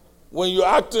when you're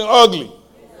acting ugly.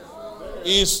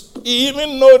 He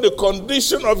even knows the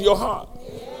condition of your heart.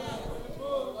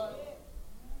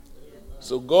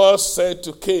 So God said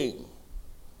to Cain,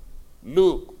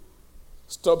 look,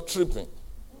 stop tripping.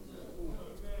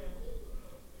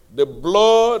 The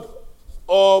blood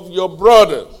of your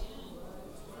brother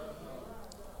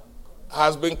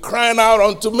has been crying out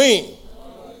unto me,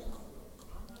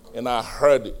 and I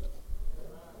heard it.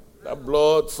 That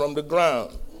blood from the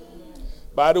ground.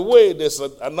 By the way, there's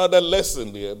another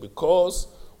lesson there, because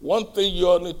one thing you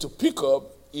all need to pick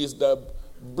up is that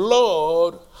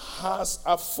blood has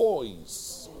a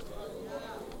voice.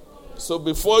 So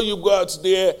before you go out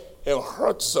there and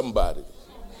hurt somebody,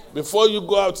 before you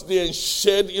go out there and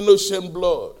shed innocent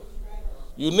blood,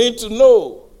 you need to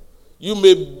know you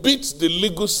may beat the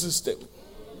legal system,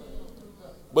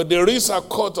 but there is a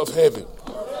court of heaven.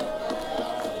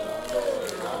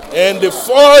 And the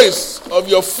voice of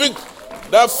your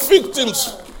that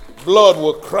victim's blood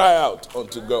will cry out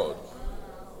unto God.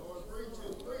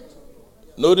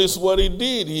 Notice what he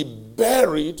did. He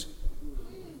buried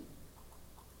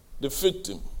the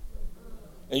victim.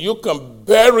 And you can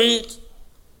bury it,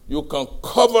 you can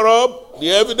cover up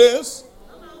the evidence,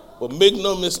 but make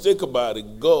no mistake about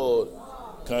it, God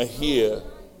can hear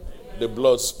the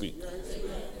blood speak.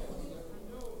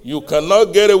 You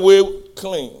cannot get away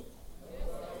clean.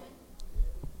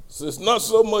 So it's not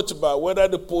so much about whether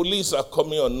the police are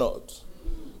coming or not.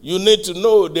 You need to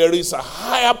know there is a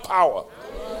higher power.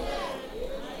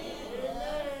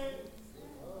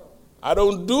 I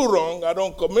don't do wrong, I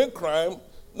don't commit crime,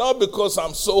 not because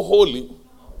I'm so holy,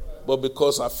 but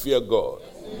because I fear God.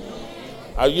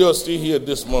 Are you still here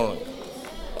this morning?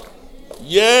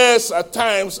 Yes, at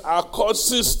times our court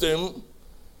system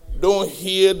don't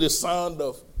hear the sound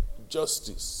of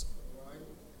justice.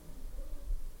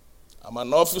 I'm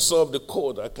an officer of the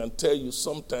court. I can tell you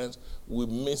sometimes we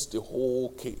miss the whole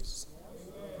case.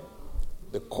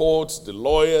 the courts, the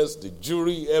lawyers, the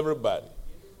jury, everybody.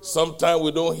 Sometimes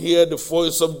we don't hear the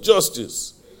voice of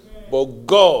justice, but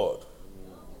God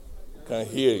can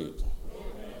hear you.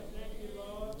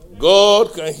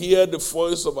 God can hear the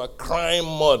voice of a crying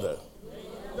mother.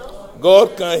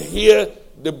 God can hear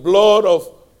the blood of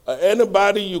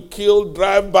anybody you kill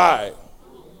drive by.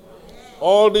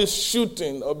 All this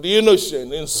shooting of the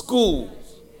innocent in schools.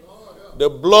 The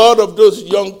blood of those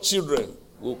young children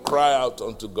will cry out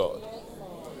unto God.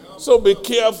 So be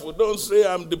careful. Don't say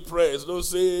I'm depressed. Don't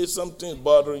say something's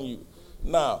bothering you.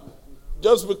 Now,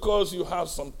 just because you have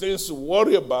some things to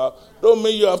worry about, don't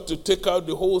mean you have to take out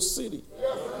the whole city.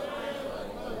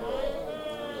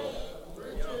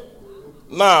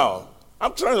 Now,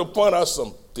 I'm trying to point out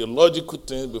some theological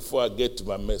things before I get to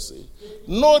my message.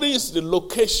 Notice the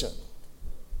location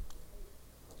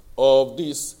of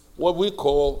this, what we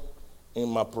call, in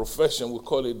my profession, we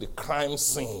call it the crime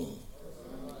scene.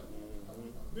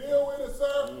 Deal with it,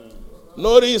 sir.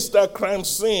 Notice that crime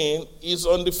scene is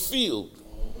on the field.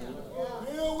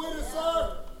 Deal with it,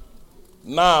 sir.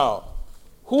 Now,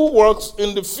 who works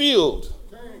in the field?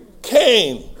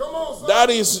 Cain. Come on, sir. That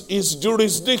is his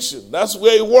jurisdiction. That's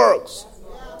where he works.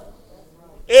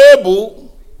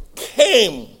 Abel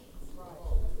came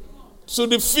to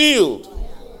the field.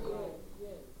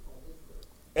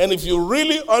 And if you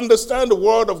really understand the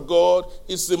word of God,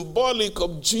 it's symbolic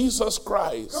of Jesus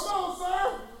Christ. Come on,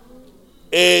 sir.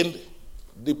 And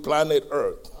the planet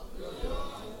Earth.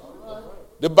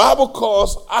 The Bible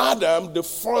calls Adam the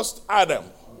first Adam.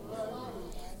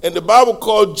 And the Bible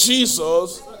called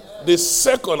Jesus the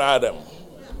second Adam.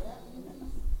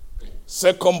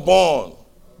 Second born.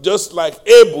 Just like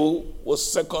Abel was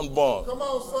second born. Come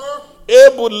on, sir.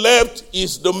 Abel left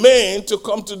his domain to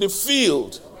come to the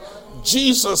field.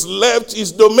 Jesus left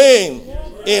his domain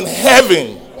in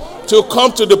heaven to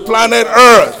come to the planet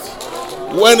Earth.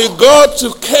 When he got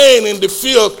to Cain in the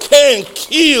field, Cain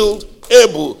killed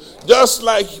Abel, just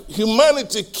like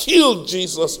humanity killed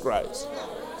Jesus Christ.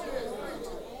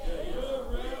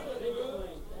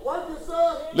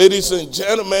 Ladies and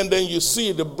gentlemen, then you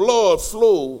see the blood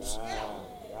flows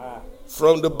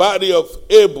from the body of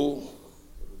Abel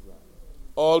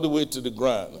all the way to the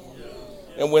ground.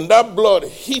 And when that blood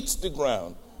hits the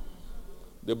ground,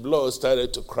 the blood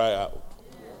started to cry out.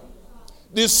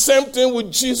 The same thing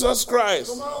with Jesus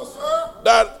Christ. Come on,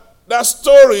 sir. That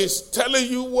story is telling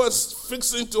you what's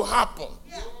fixing to happen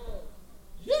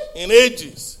in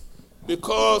ages.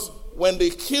 Because when they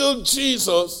killed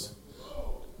Jesus,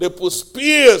 they put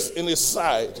spears in his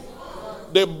side.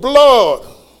 The blood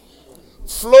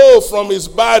flowed from his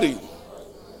body,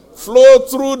 flowed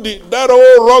through that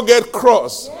old rugged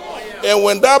cross. And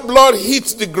when that blood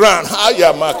hits the ground,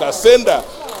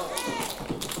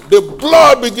 the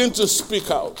blood begins to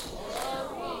speak out.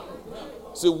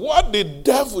 See, what the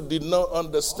devil did not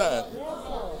understand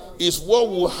is what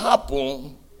will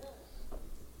happen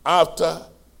after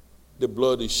the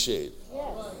blood is shed.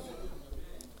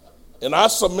 And I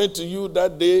submit to you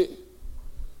that day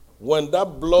when that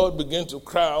blood began to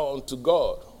cry out unto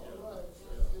God.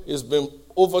 It's been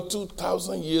over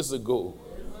 2,000 years ago.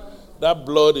 That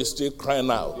blood is still crying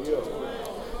out.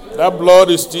 That blood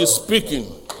is still speaking.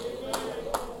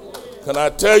 Can I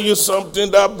tell you something?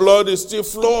 That blood is still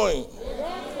flowing.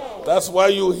 That's why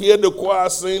you hear the choir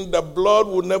saying the blood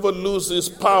will never lose its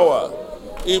power.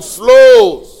 It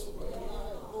flows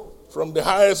from the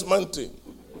highest mountain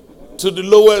to the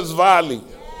lowest valley.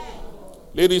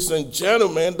 Ladies and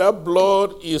gentlemen, that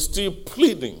blood is still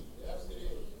pleading.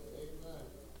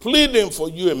 Pleading for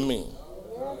you and me.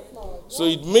 So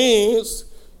it means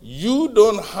you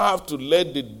don't have to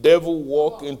let the devil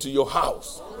walk into your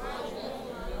house.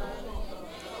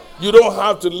 You don't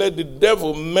have to let the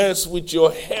devil mess with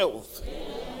your health.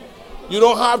 You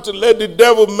don't have to let the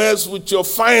devil mess with your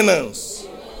finance.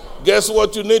 Guess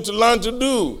what you need to learn to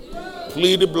do?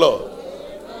 Plead the blood.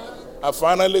 I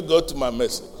finally got to my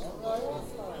message.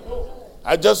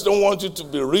 I just don't want you to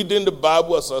be reading the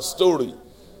Bible as a story.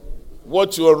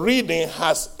 What you are reading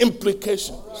has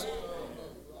implications.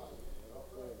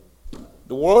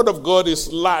 The Word of God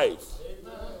is life.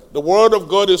 The Word of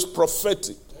God is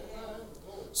prophetic.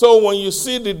 So when you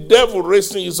see the devil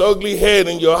raising his ugly head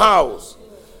in your house,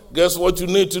 guess what you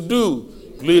need to do?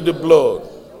 Plead the blood.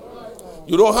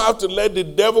 You don't have to let the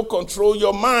devil control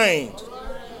your mind.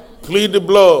 Plead the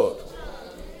blood.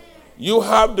 You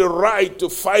have the right to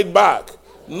fight back,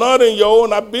 not in your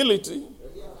own ability,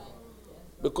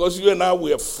 because you and I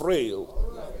were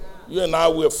frail. You and I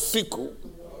were fickle.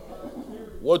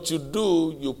 What you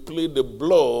do, you plead the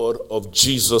blood of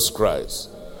Jesus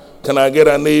Christ. Can I get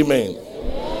an amen?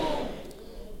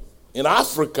 In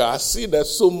Africa, I see that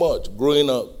so much growing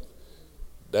up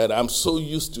that I'm so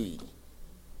used to it.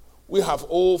 We have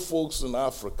old folks in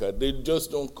Africa. They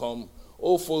just don't come.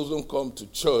 Old folks don't come to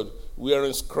church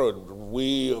wearing skirt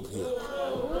way up here.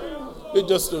 They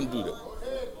just don't do that.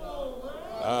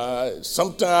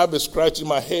 Sometimes I'll be scratching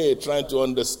my head trying to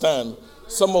understand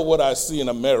some of what I see in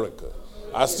America.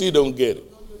 I still don't get it.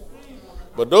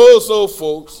 But those old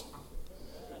folks,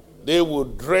 they will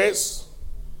dress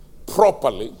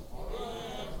properly,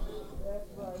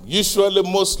 usually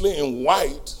mostly in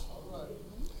white,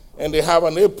 and they have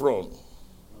an apron.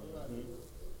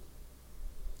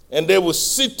 And they will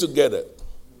sit together.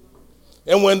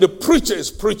 And when the preacher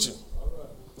is preaching,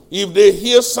 if they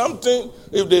hear something,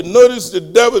 if they notice the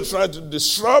devil trying to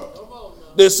disrupt,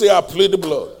 they say, I plead the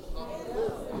blood.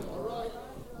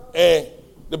 And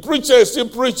the preacher is still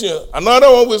preaching.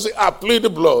 Another one will say, I plead the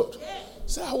blood.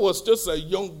 See, I was just a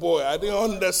young boy. I didn't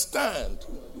understand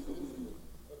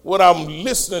what I'm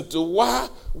listening to. Why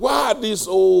are these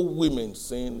old women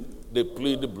saying they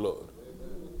plead the blood?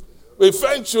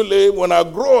 Eventually, when I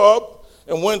grew up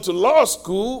and went to law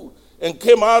school and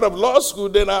came out of law school,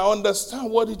 then I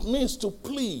understand what it means to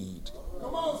plead.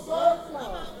 Come on, sir.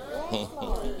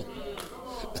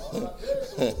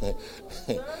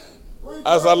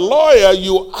 As a lawyer,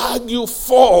 you argue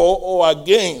for or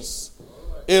against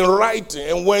in writing.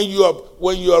 And when you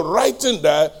are writing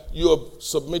that, you are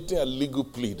submitting a legal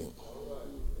pleading.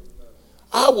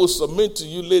 I will submit to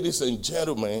you, ladies and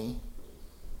gentlemen,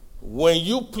 when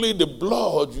you plead the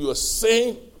blood, you are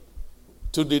saying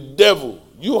to the devil,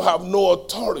 you have no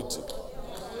authority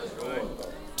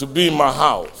to be in my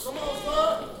house.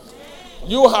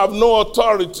 You have no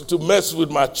authority to mess with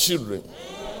my children.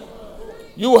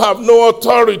 You have no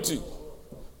authority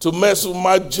to mess with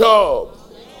my job.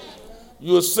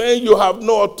 You're saying you have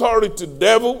no authority,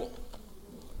 devil,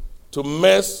 to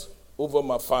mess over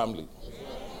my family.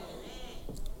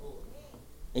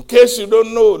 In case you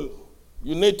don't know,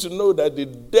 you need to know that the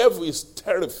devil is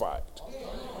terrified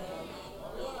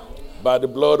by the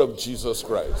blood of Jesus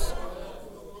Christ.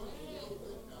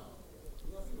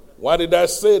 Why did I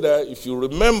say that? If you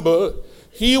remember,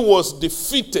 he was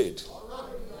defeated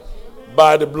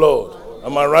by the blood.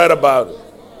 Am I right about it?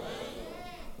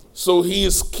 So he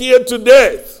is scared to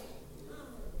death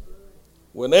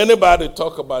when anybody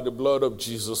talk about the blood of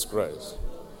Jesus Christ.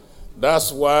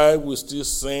 That's why we still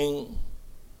sing,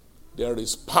 there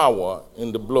is power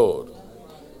in the blood.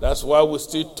 That's why we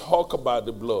still talk about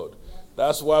the blood.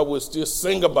 That's why we still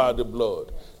sing about the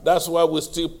blood. That's why we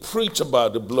still preach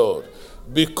about the blood.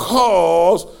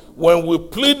 Because when we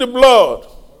plead the blood,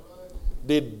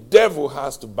 the devil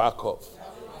has to back off.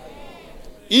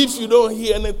 If you don't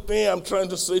hear anything I'm trying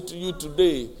to say to you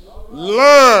today,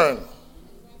 learn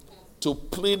to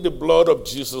plead the blood of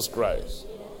Jesus Christ.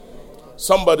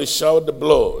 Somebody shout the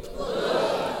blood.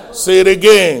 Say it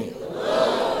again.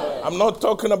 I'm not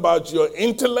talking about your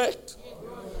intellect.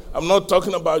 I'm not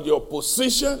talking about your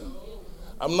position.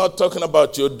 I'm not talking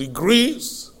about your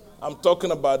degrees. I'm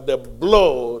talking about the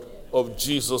blood of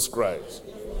Jesus Christ.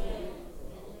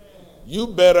 You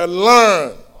better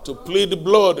learn to plead the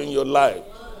blood in your life,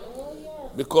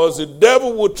 because the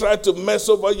devil will try to mess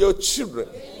over your children.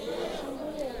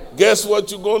 Guess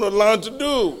what you're going to learn to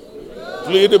do?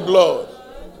 Plead the blood.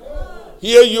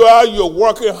 Here you are, you're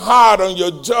working hard on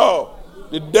your job.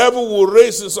 The devil will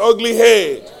raise his ugly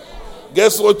head.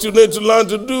 Guess what you need to learn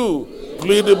to do?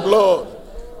 Plead the blood.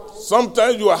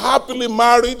 Sometimes you are happily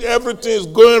married, everything is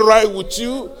going right with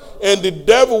you, and the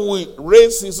devil will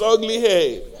raise his ugly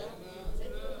head.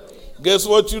 Guess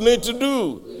what you need to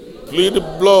do? Plead the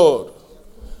blood.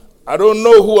 I don't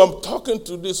know who I'm talking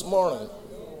to this morning.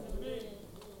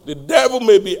 The devil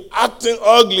may be acting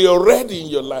ugly already in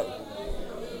your life.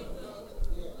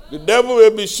 The devil may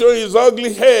be showing his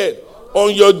ugly head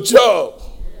on your job.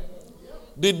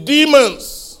 The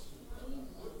demons,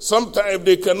 sometimes if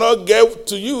they cannot get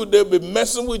to you, they'll be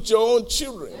messing with your own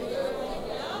children.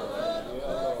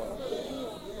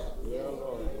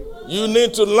 You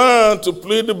need to learn to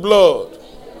plead the blood.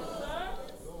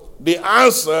 The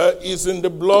answer is in the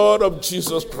blood of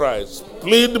Jesus Christ.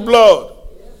 Plead the blood.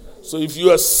 So if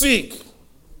you are sick,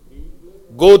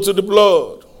 go to the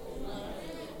blood.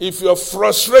 If you are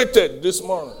frustrated this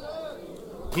morning,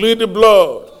 plead the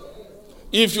blood.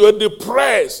 If you are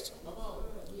depressed,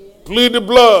 plead the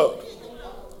blood.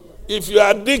 If you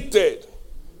are addicted,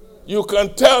 you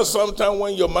can tell sometimes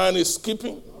when your mind is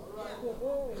skipping.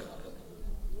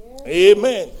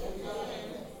 Amen.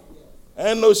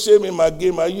 Ain't no shame in my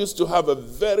game. I used to have a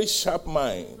very sharp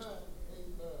mind.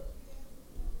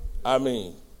 I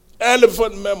mean,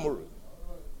 elephant memory.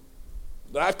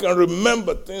 that I can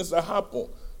remember things that happened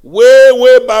way,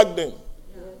 way back then.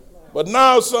 But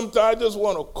now sometimes I just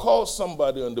want to call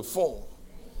somebody on the phone.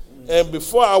 And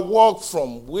before I walk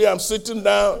from where I'm sitting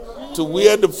down to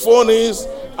where the phone is,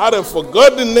 I'd have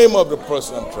forgot the name of the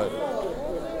person I'm trying to.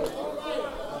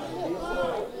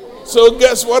 So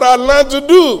guess what I learned to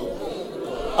do?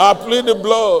 I plead the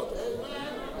blood.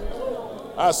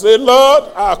 I say, Lord,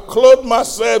 I clothe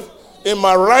myself in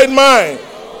my right mind.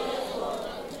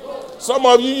 Some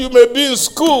of you may be in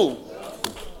school.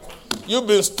 You've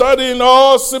been studying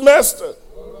all semester,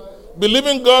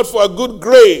 believing God for a good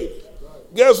grade.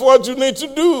 Guess what you need to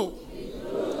do?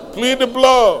 Plead the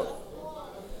blood.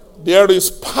 There is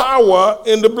power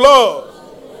in the blood.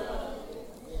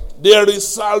 There is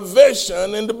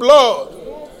salvation in the blood.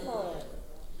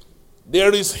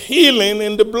 There is healing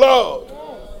in the blood.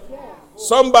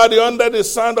 Somebody under the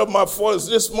sound of my voice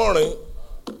this morning,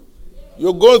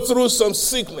 you're going through some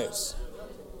sickness.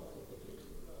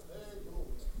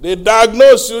 They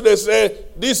diagnose you, they say,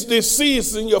 this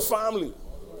disease in your family.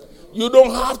 You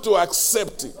don't have to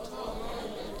accept it.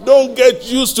 Don't get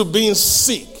used to being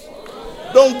sick.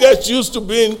 Don't get used to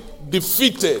being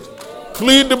defeated.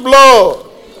 Plead the blood.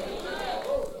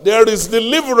 There is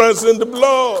deliverance in the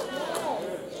blood.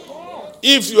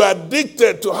 If you are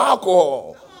addicted to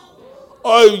alcohol,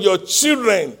 or your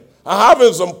children are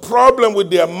having some problem with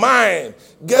their mind,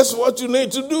 guess what you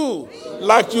need to do?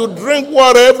 Like you drink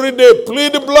water every day,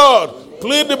 plead the blood.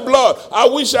 Plead the blood. I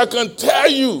wish I can tell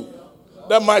you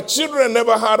that my children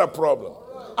never had a problem.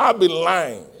 I've been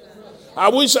lying. I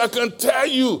wish I can tell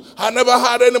you I never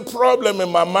had any problem in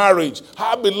my marriage.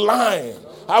 I've been lying.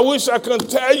 I wish I can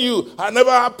tell you I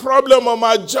never had a problem on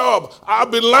my job.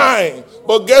 I've been lying.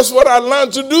 But guess what I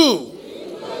learned to do?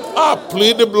 I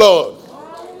plead the blood.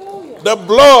 The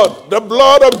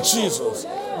blood of Jesus.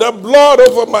 The blood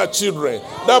over my children.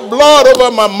 The blood over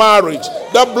my marriage.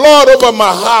 The blood over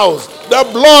my house. The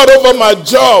blood over my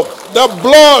job. The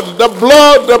blood, the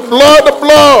blood, the blood, the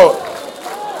blood.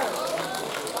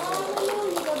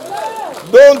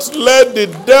 Don't let the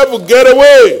devil get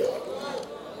away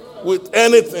with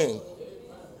anything.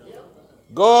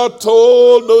 God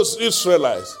told those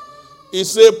Israelites, he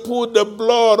said, put the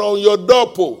blood on your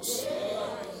doorposts.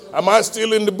 Am I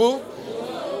still in the book?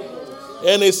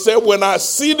 And he said, when I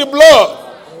see the blood,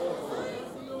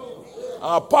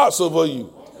 I'll pass over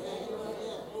you.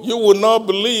 You will not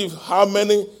believe how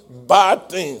many bad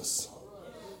things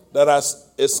that has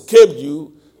escaped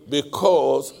you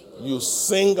because you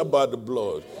sing about the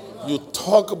blood. You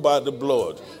talk about the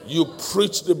blood. You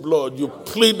preach the blood. You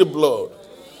plead the blood.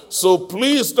 So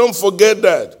please don't forget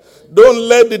that. Don't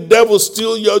let the devil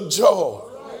steal your joy.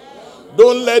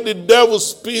 Don't let the devil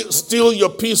steal your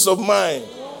peace of mind.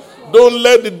 Don't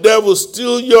let the devil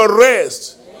steal your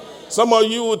rest. Some of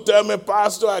you will tell me,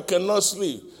 Pastor, I cannot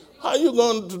sleep. How are you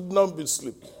going to not be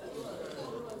sleeping?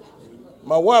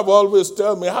 My wife always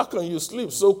tells me, how can you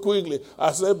sleep so quickly?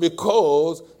 I said,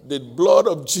 because the blood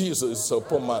of Jesus is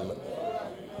upon my life.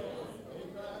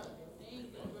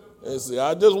 And say,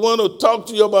 I just want to talk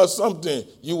to you about something.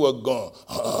 You were gone.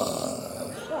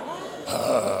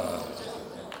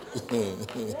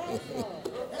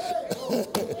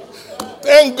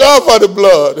 Thank God for the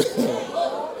blood.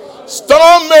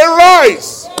 Storm may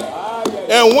rise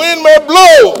and wind may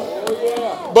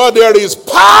blow, but there is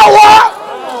power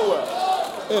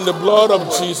in the blood of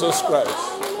Jesus Christ.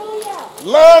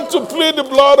 Learn to plead the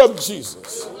blood of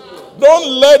Jesus. Don't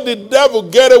let the devil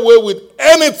get away with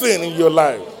anything in your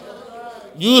life.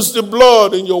 Use the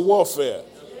blood in your warfare.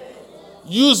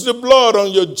 Use the blood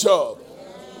on your job.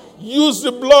 Use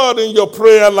the blood in your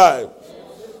prayer life.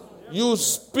 You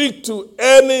speak to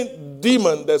any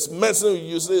demon that's messing with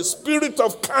you. Say, spirit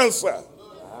of cancer,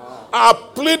 I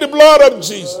plead the blood of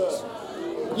Jesus.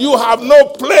 You have no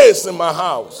place in my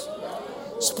house.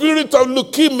 Spirit of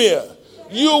leukemia,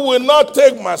 you will not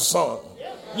take my son.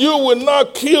 You will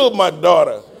not kill my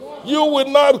daughter. You will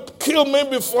not kill me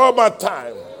before my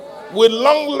time. With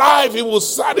long life, he will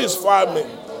satisfy me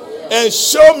and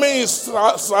show me his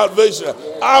salvation.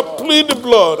 I plead the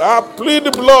blood. I plead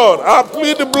the blood. I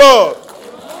plead the blood.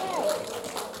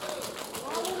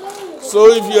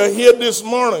 So if you're here this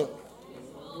morning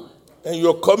and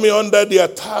you're coming under the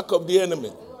attack of the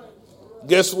enemy,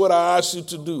 guess what I ask you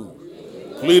to do?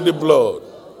 Plead the blood.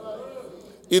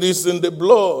 It is in the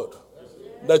blood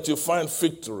that you find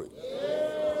victory.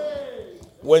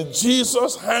 When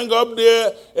Jesus hung up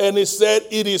there and he said,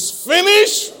 it is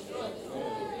finished,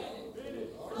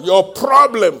 your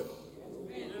problem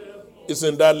is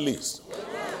in that list.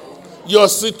 Your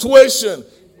situation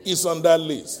is on that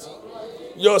list.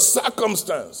 Your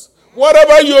circumstance,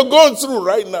 whatever you're going through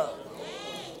right now,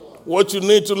 What you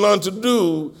need to learn to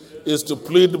do is to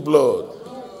plead the blood.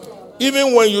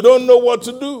 Even when you don't know what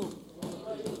to do.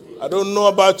 I don't know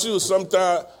about you.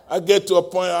 Sometimes I get to a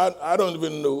point I don't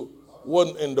even know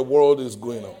what in the world is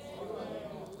going on.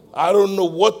 I don't know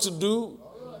what to do.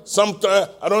 Sometimes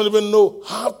I don't even know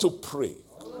how to pray.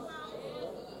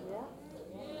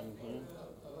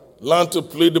 Learn to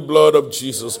plead the blood of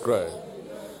Jesus Christ.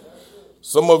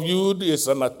 Some of you, there's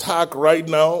an attack right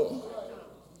now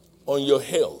on your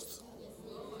health.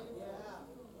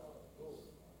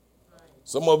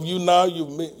 Some of you now,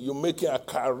 you're making a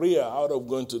career out of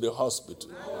going to the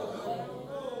hospital.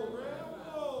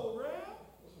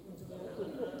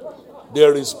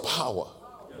 There is power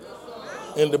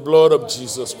in the blood of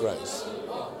Jesus Christ.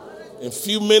 In a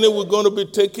few minutes, we're going to be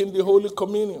taking the Holy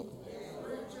Communion.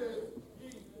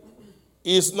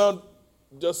 It's not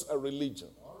just a religion.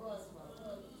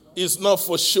 It's not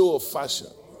for show or fashion.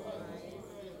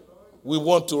 We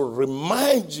want to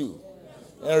remind you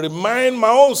and remind my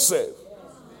own self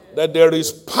that there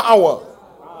is power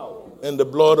in the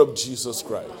blood of Jesus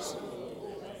Christ.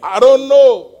 I don't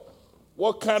know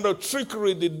what kind of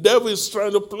trickery the devil is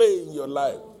trying to play in your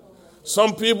life.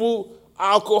 Some people,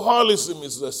 alcoholism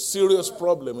is a serious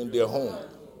problem in their home.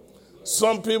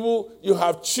 Some people, you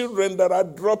have children that are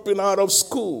dropping out of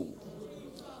school.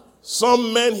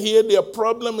 Some men here, their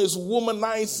problem is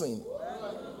womanizing.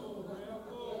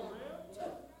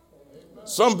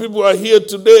 Some people are here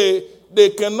today, they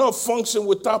cannot function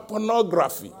without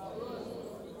pornography.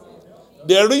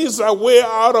 There is a way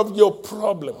out of your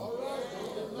problem.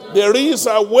 There is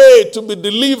a way to be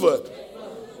delivered.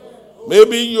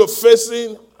 Maybe you're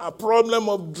facing a problem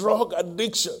of drug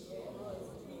addiction.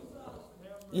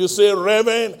 You say,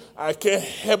 Reverend, I can't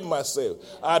help myself.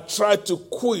 I tried to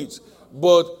quit,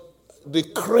 but the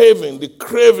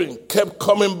craving kept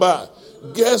coming back.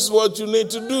 Guess what you need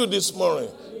to do this morning?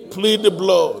 Plead the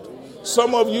blood.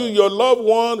 Some of you, your loved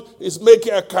one is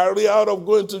making a career out of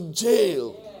going to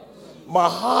jail. My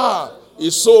heart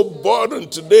is so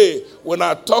burdened today when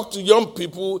I talk to young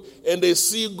people and they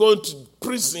see going to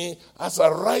prison as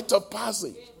a rite of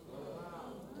passage.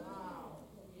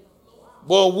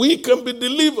 But we can be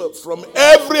delivered from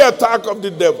every attack of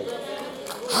the devil.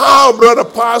 How, brother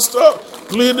pastor?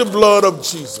 Plead the blood of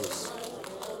Jesus.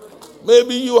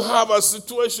 Maybe you have a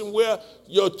situation where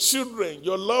your children,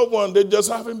 your loved one, they're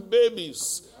just having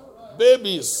babies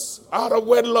out of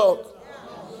wedlock.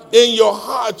 In your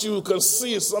heart, you can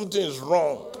see something is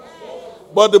wrong.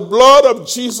 But the blood of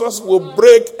Jesus will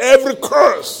break every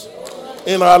curse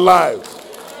in our lives.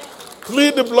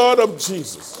 Plead the blood of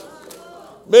Jesus.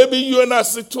 Maybe you're in a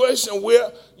situation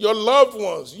where your loved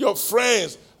ones, your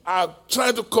friends are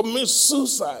trying to commit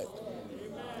suicide.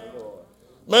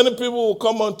 Many people will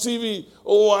come on TV,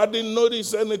 oh, I didn't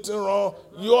notice anything wrong.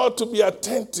 You ought to be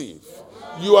attentive.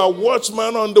 You are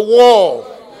watchman on the wall.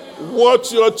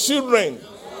 Watch your children.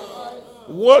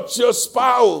 Watch your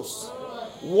spouse.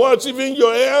 Watch even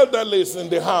your elderlies in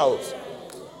the house.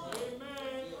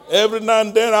 Every now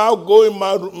and then I'll go in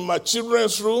my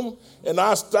children's room and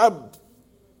I'll start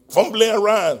fumbling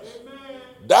around.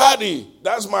 Daddy,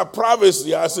 that's my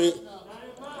privacy. I say,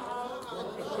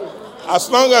 as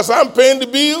long as I'm paying the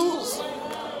bills,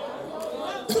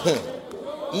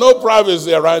 no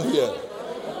privacy around here.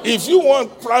 If you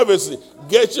want privacy,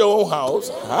 get your own house.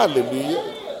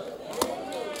 Hallelujah.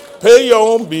 Pay your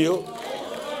own bill.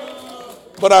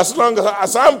 But as long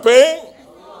as I'm paying,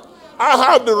 I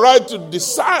have the right to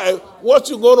decide what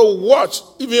you're going to watch,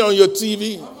 even on your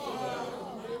TV.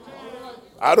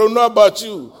 I don't know about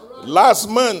you. Last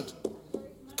month,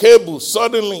 cable,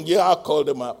 suddenly, I called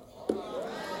them up.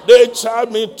 They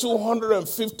charged me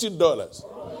 $250.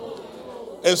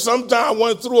 And sometimes I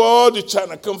went through all the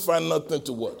channels, I couldn't find nothing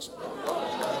to watch.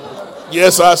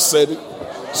 Yes, I said it.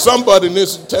 Somebody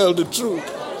needs to tell the truth.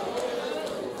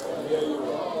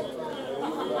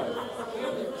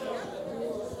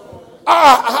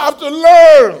 I have to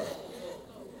learn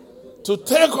to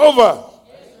take over.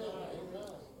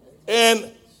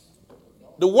 And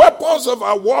the weapons of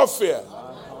our warfare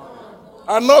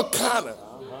are not carnal,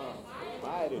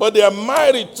 but they are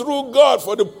mighty through God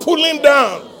for the pulling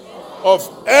down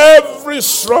of every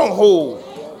stronghold.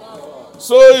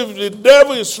 So if the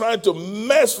devil is trying to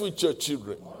mess with your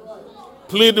children,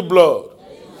 plead the blood.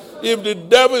 If the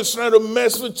devil is trying to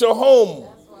mess with your home,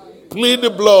 plead the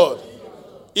blood.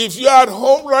 If you're at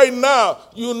home right now,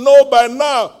 you know by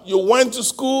now you went to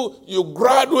school, you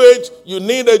graduate, you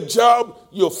need a job,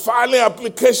 you're filing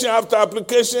application after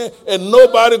application, and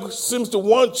nobody seems to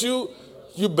want you,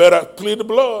 you better plead the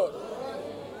blood.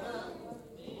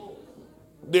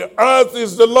 The earth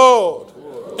is the Lord,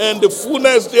 and the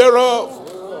fullness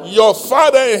thereof, Your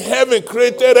Father in heaven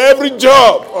created every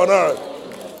job on earth.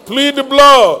 Plead the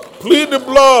blood. Plead the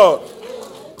blood.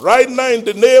 Right now, in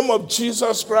the name of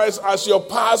Jesus Christ, as your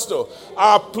pastor,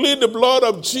 I plead the blood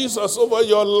of Jesus over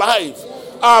your life.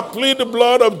 I plead the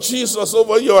blood of Jesus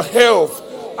over your health.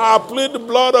 I plead the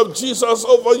blood of Jesus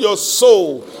over your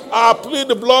soul. I plead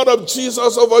the blood of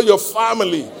Jesus over your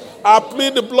family. I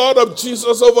plead the blood of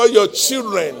Jesus over your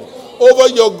children, over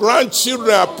your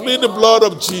grandchildren. I plead the blood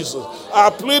of Jesus.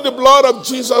 I plead the blood of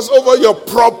Jesus over your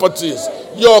properties,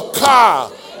 your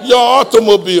car, your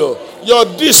automobile, your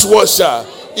dishwasher.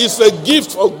 It's a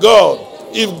gift of God.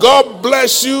 If God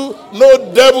bless you,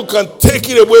 no devil can take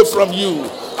it away from you.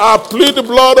 I plead the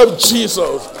blood of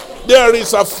Jesus. There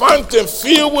is a fountain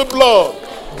filled with blood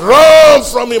drawn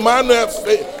from Emmanuel's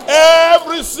face.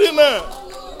 Every sinner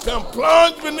can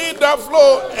plunge beneath that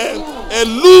flow and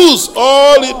lose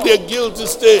all in their guilty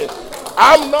state.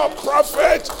 I'm not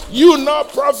prophet, you not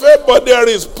prophet, but there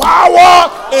is power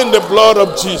in the blood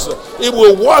of Jesus. It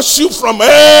will wash you from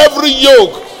every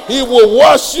yoke. He will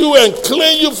wash you and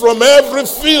clean you from every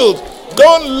field.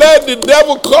 Don't let the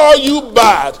devil call you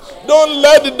bad. Don't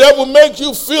let the devil make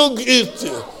you feel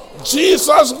guilty.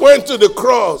 Jesus went to the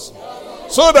cross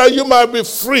so that you might be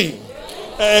free.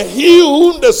 And he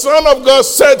whom the Son of God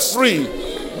set free,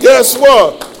 guess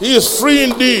what? He is free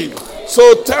indeed.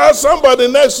 So tell somebody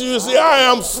next to you, say, I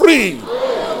am free.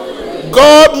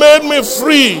 God made me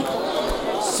free.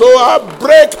 So I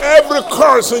break every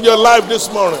curse in your life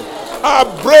this morning. I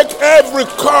break every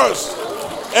curse,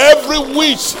 every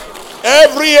witch,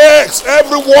 every ex,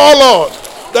 every warlord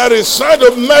that is trying to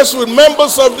mess with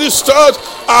members of this church.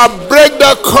 I break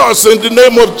that curse in the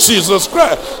name of Jesus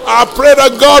Christ. I pray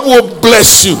that God will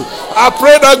bless you. I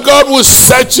pray that God will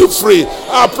set you free.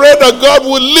 I pray that God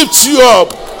will lift you up.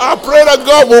 I pray that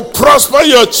God will prosper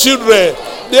your children.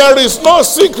 There is no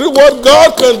secret what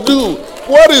God can do.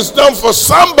 What is done for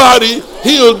somebody,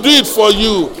 he will do it for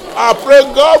you. I pray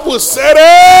God will set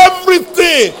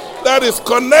everything that is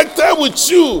connected with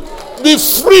you be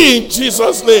free in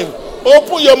Jesus' name.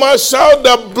 Open your mouth, shout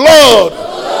the blood,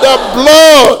 the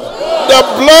blood, the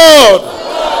blood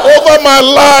over my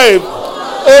life,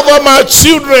 over my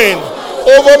children,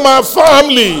 over my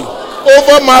family,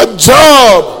 over my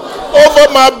job,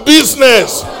 over my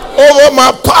business, over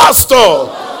my pastor,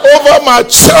 over my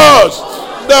church.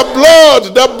 The blood,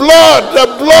 the blood, the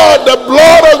blood, the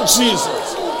blood of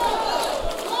Jesus.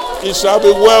 It shall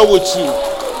be well with you.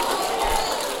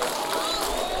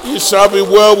 It shall be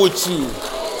well with you.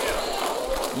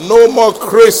 No more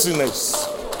craziness.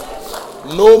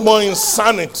 No more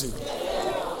insanity.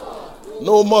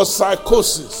 No more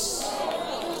psychosis.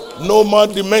 No more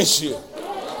dementia.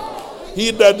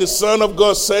 He that the Son of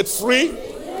God set free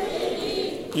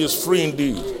is free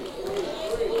indeed.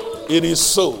 It is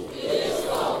so.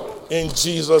 In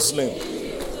Jesus' name.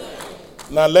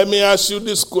 Now let me ask you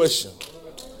this question.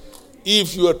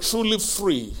 If you are truly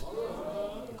free,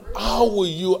 how will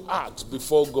you act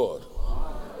before God?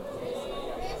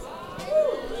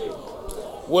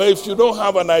 Well, if you don't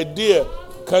have an idea,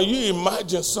 can you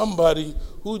imagine somebody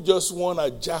who just won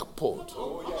a jackpot?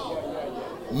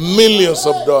 Millions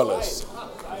of dollars.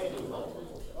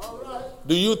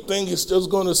 Do you think he's just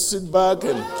going to sit back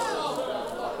and...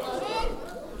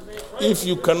 If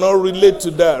you cannot relate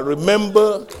to that,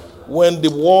 remember when the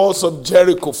walls of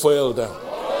Jericho fell down.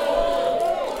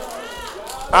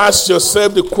 Ask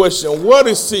yourself the question, what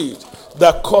is it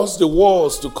that caused the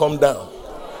walls to come down?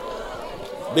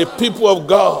 The people of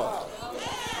God,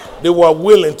 they were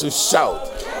willing to shout.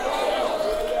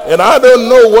 And I don't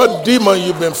know what demon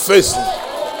you've been facing,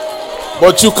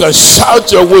 but you can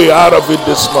shout your way out of it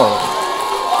this morning.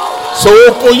 So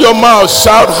open your mouth,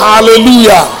 shout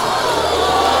hallelujah.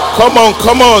 Come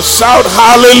on, shout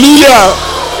hallelujah.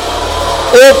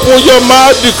 Open your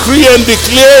mouth, decree and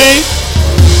declare it.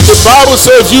 The Bible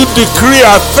says if you decree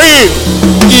a thing,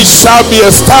 it shall be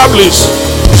established.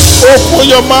 Open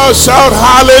your mouth, shout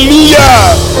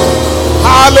hallelujah.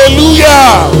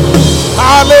 Hallelujah.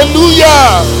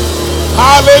 Hallelujah.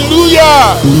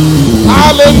 Hallelujah.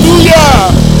 Hallelujah.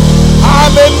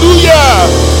 Hallelujah.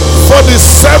 For the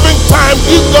seventh time,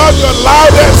 give God your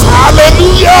loudest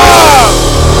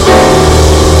hallelujah.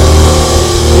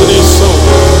 It is so.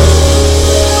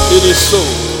 It is so.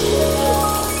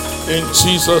 In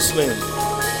Jesus' name.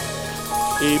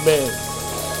 Amen.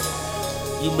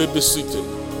 You may be seated.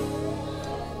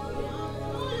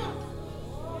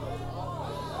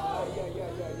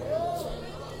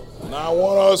 Now I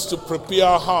want us to prepare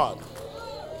our heart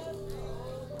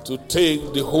to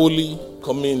take the Holy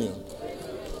Communion.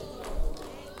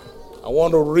 I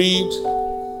want to read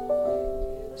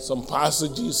some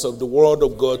passages of the Word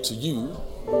of God to you.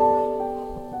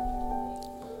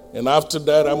 And after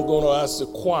that, I'm going to ask the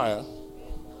choir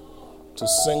to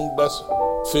sing that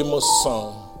famous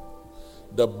song,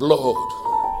 "The blood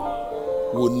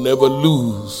will never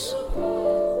lose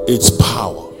its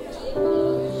power."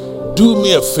 Do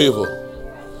me a favor.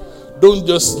 Don't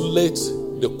just let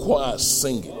the choir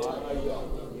sing it.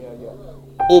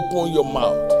 Open your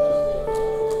mouth.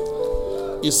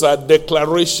 It's a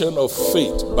declaration of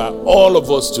faith by all of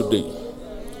us today.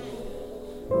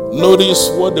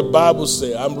 Notice what the Bible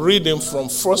says. I'm reading from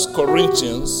 1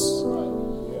 Corinthians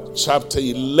chapter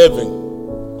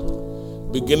 11,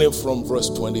 beginning from verse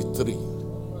 23.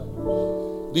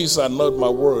 These are not my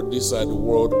words, these are the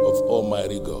word of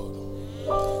Almighty God.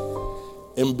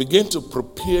 And begin to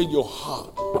prepare your heart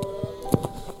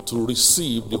to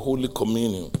receive the Holy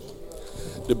Communion.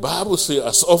 The Bible says,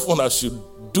 as often as you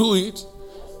do it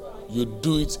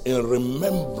in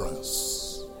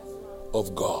remembrance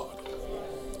of God.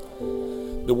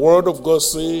 The Word of God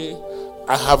says,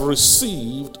 I have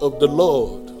received of the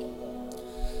Lord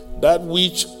that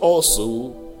which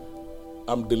also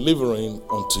I'm delivering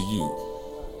unto you.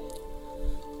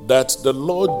 That the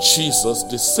Lord Jesus,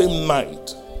 the same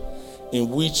night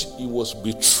in which he was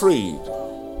betrayed,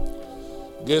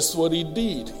 guess what he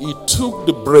did? He took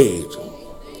the bread,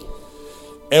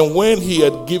 and when he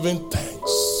had given thanks,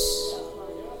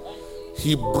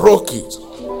 he broke it,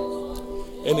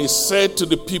 and he said to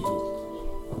the people,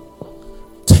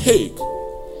 "Take,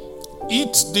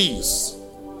 eat this.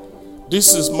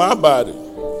 This is my body,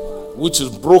 which is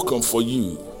broken for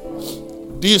you.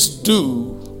 This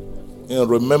do in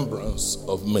remembrance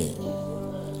of me."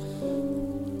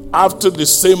 After the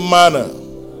same manner,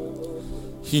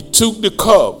 he took the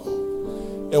cup,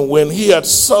 and when he had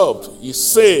supped, he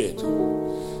said,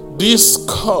 "This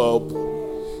cup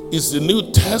is the New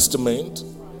Testament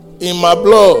in my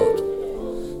blood.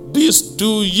 This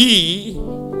do ye,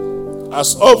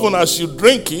 as often as you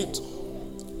drink it,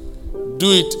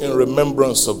 do it in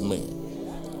remembrance of me.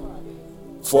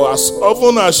 For as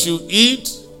often as you eat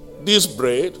this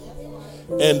bread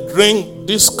and drink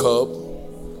this cup,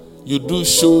 you do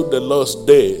show the Lord's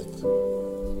death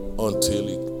until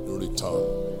he return."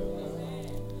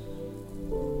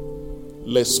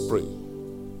 Let's pray.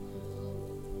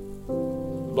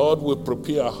 Lord, we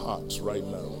prepare our hearts right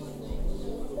now.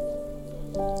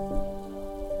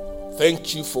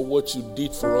 Thank you for what you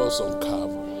did for us on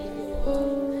Calvary.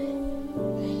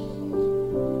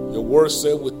 Your word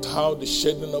said, without the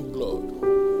shedding of blood,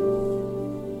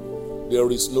 there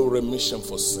is no remission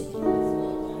for sin.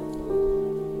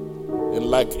 And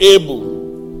like Abel,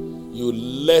 you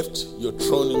left your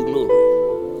throne in glory,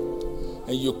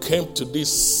 and you came to this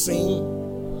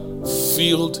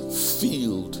sin-filled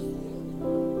field,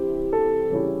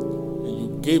 and you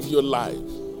gave your life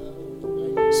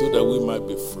so that we might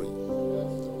be free.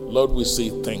 Lord, we say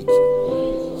thank you.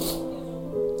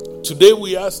 Today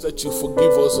we ask that you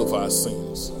forgive us of our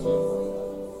sins.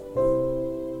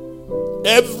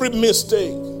 Every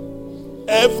mistake,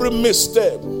 every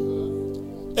misstep,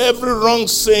 every wrong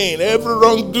saying, every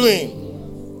wrongdoing.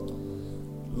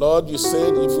 Lord, you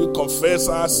said if we confess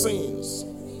our sins,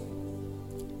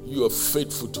 you are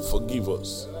faithful to forgive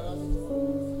us.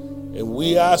 And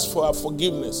we ask for our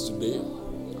forgiveness today.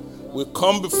 We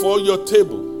come before your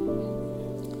table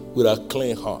with a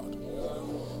clean heart.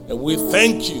 And we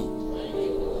thank you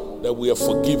that we are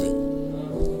forgiven.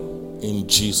 In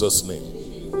Jesus' name.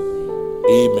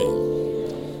 Amen.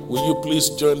 Will you please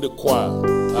join the choir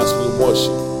as we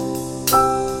worship?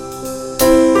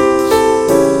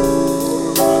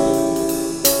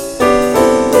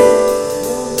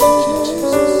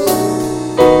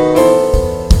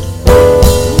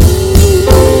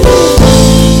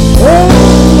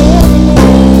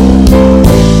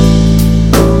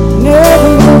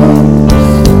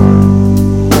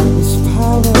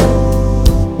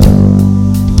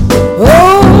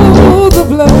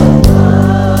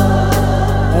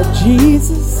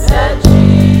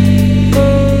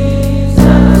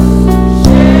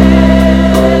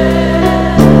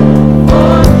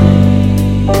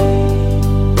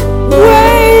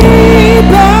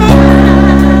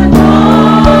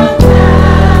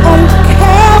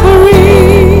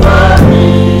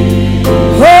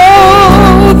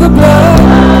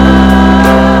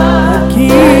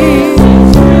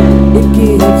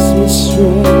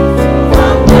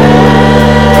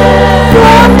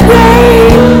 One day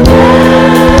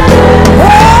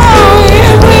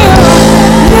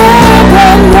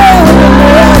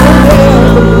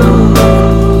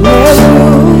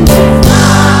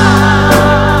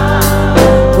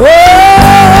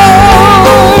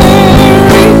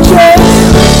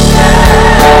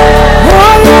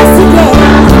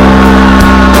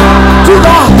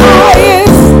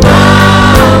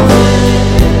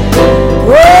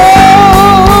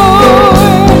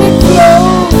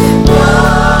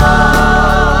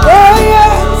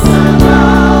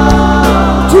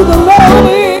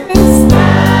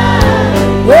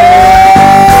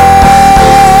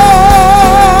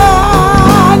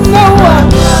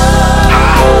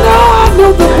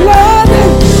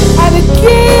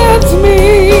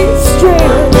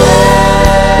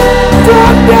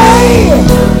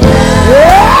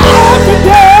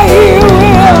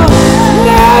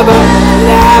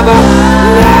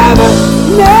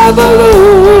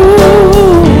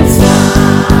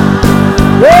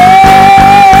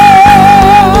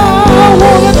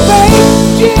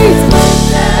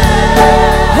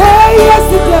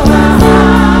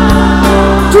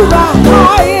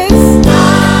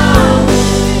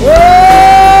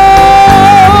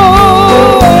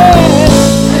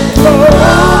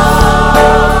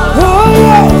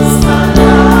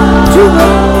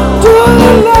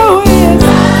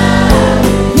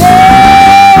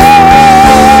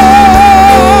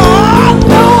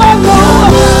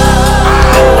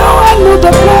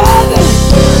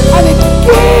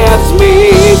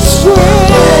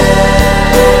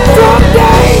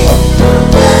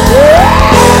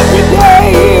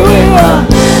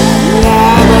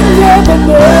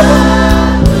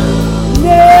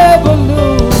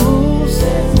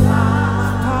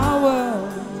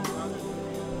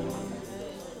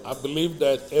believe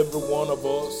that every one of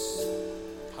us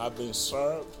have been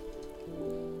served.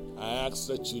 I ask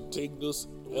that you take those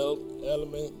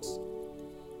elements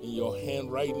in your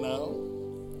hand right now.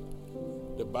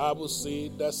 The Bible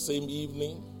said that same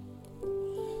evening,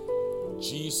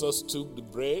 Jesus took the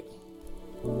bread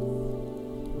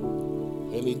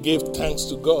and he gave thanks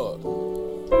to God.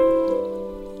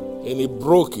 And he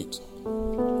broke it.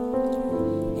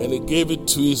 And he gave it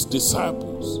to his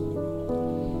disciples.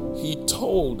 He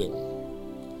told them,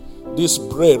 this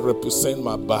bread represents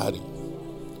my body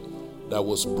that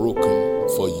was broken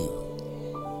for you.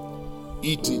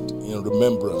 Eat it in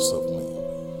remembrance of me.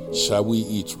 Shall we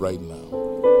eat right now?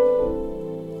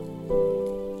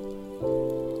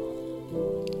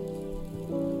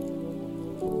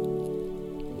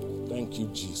 Thank you,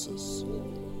 Jesus.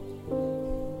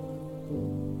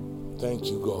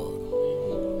 Thank you, God.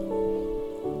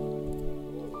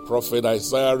 Prophet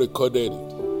Isaiah recorded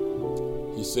it.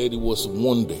 He said he was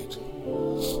wounded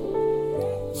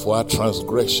for our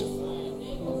transgression.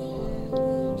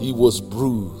 He was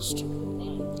bruised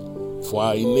for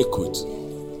our iniquity.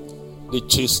 The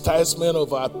chastisement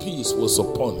of our peace was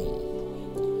upon him.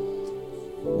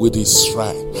 With his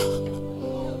stripe,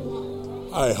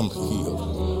 I am healed.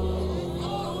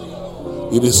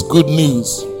 It is good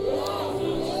news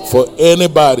for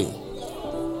anybody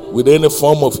with any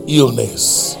form of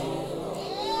illness.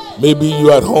 Maybe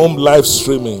you're at home live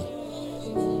streaming.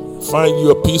 Find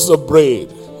you a piece of bread.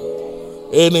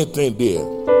 Anything there.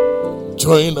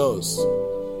 Join us.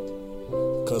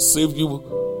 Can save you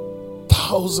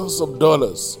thousands of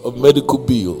dollars of medical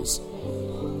bills.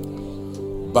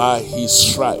 By his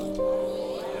stripe,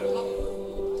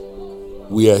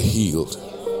 we are healed.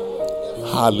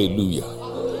 Hallelujah.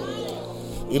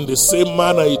 In the same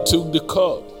manner, he took the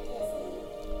cup.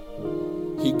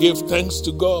 He gave thanks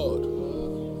to God.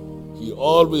 He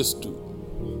always do.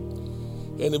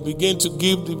 And he began to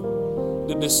give the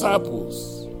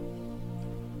disciples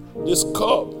this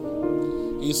cup.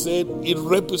 He said it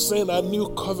represents a new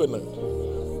covenant.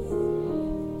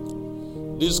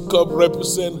 This cup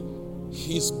represents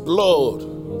his blood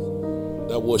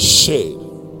that was shed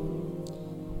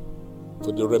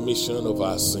for the remission of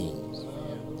our sins.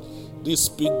 This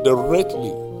speaks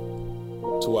directly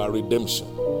to our redemption.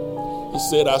 He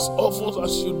said, as often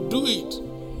as you do it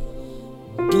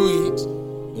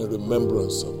in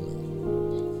remembrance of me.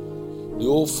 The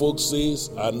old folks says,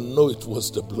 I know it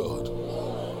was the blood.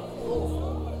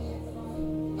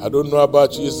 I don't know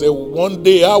about you. He said, one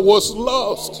day I was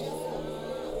lost.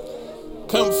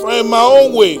 Can't find my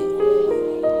own way.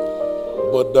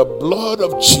 But the blood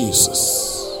of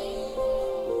Jesus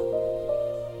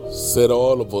set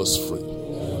all of us free.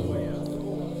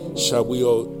 Shall we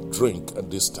all drink at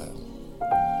this time?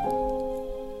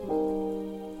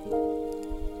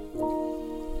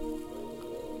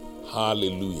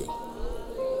 Hallelujah.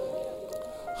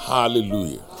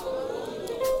 Hallelujah.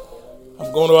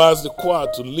 I'm going to ask the choir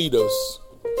to lead us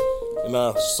in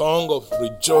our song of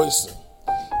rejoicing.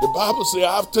 The Bible says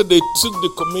after they took the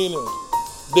communion,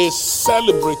 they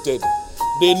celebrated.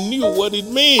 They knew what it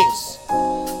means.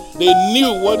 They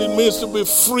knew what it means to be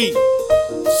free.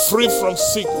 Free from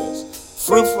sickness.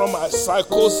 Free from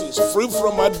psychosis. Free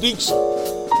from addiction.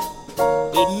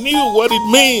 They knew what it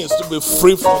means to be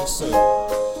free from sin.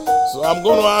 So I'm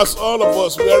going to ask all of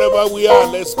us, wherever we are,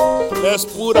 let's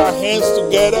put our hands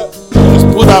together. Let's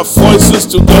put our voices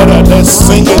together. Let's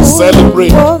sing and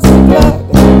celebrate.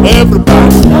 Everybody.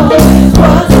 I know it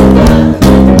was the blood.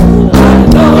 I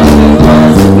know it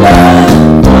was the blood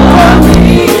for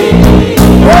me.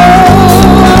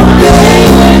 Oh, I'm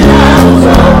getting when I was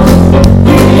old.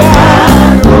 He died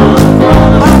on the cross. I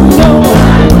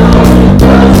know it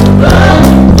was the blood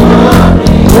for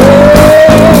me.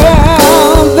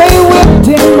 Well, they whipped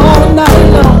him all night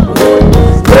long.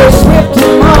 They whipped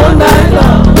him all night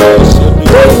long.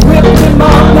 They whipped him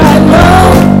all night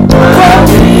long for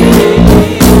me.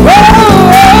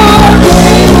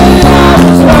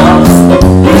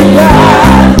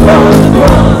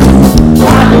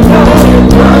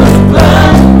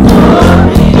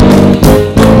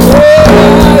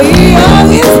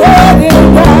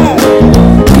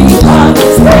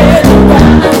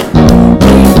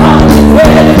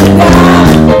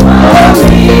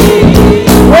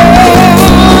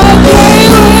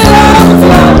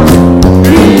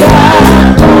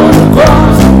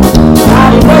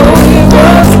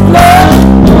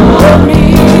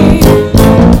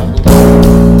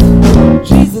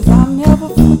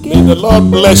 May the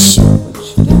Lord bless you.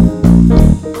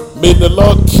 May the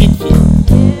Lord keep you.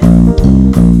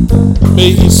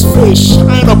 May his face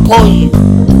shine upon you.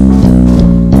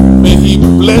 May he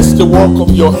bless the work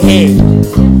of your hand.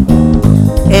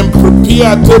 and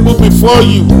prepare a table before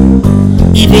you,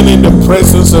 even in the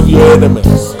presence of your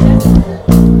enemies.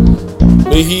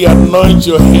 May he anoint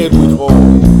your head with oil.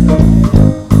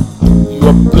 You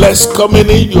are blessed coming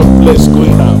in, you are blessed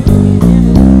going out.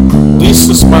 This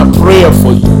is my prayer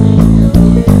for you.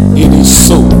 It is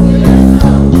so.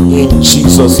 In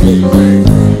Jesus' name.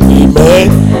 Amen.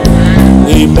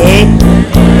 Amen.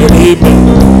 And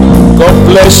amen. God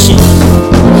bless you.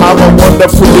 Have a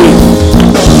wonderful day.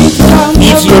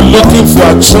 If you're looking for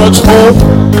a church home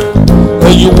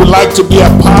and you would like to be a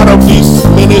part of this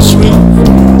ministry,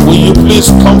 will you please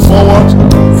come forward?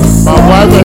 My wife and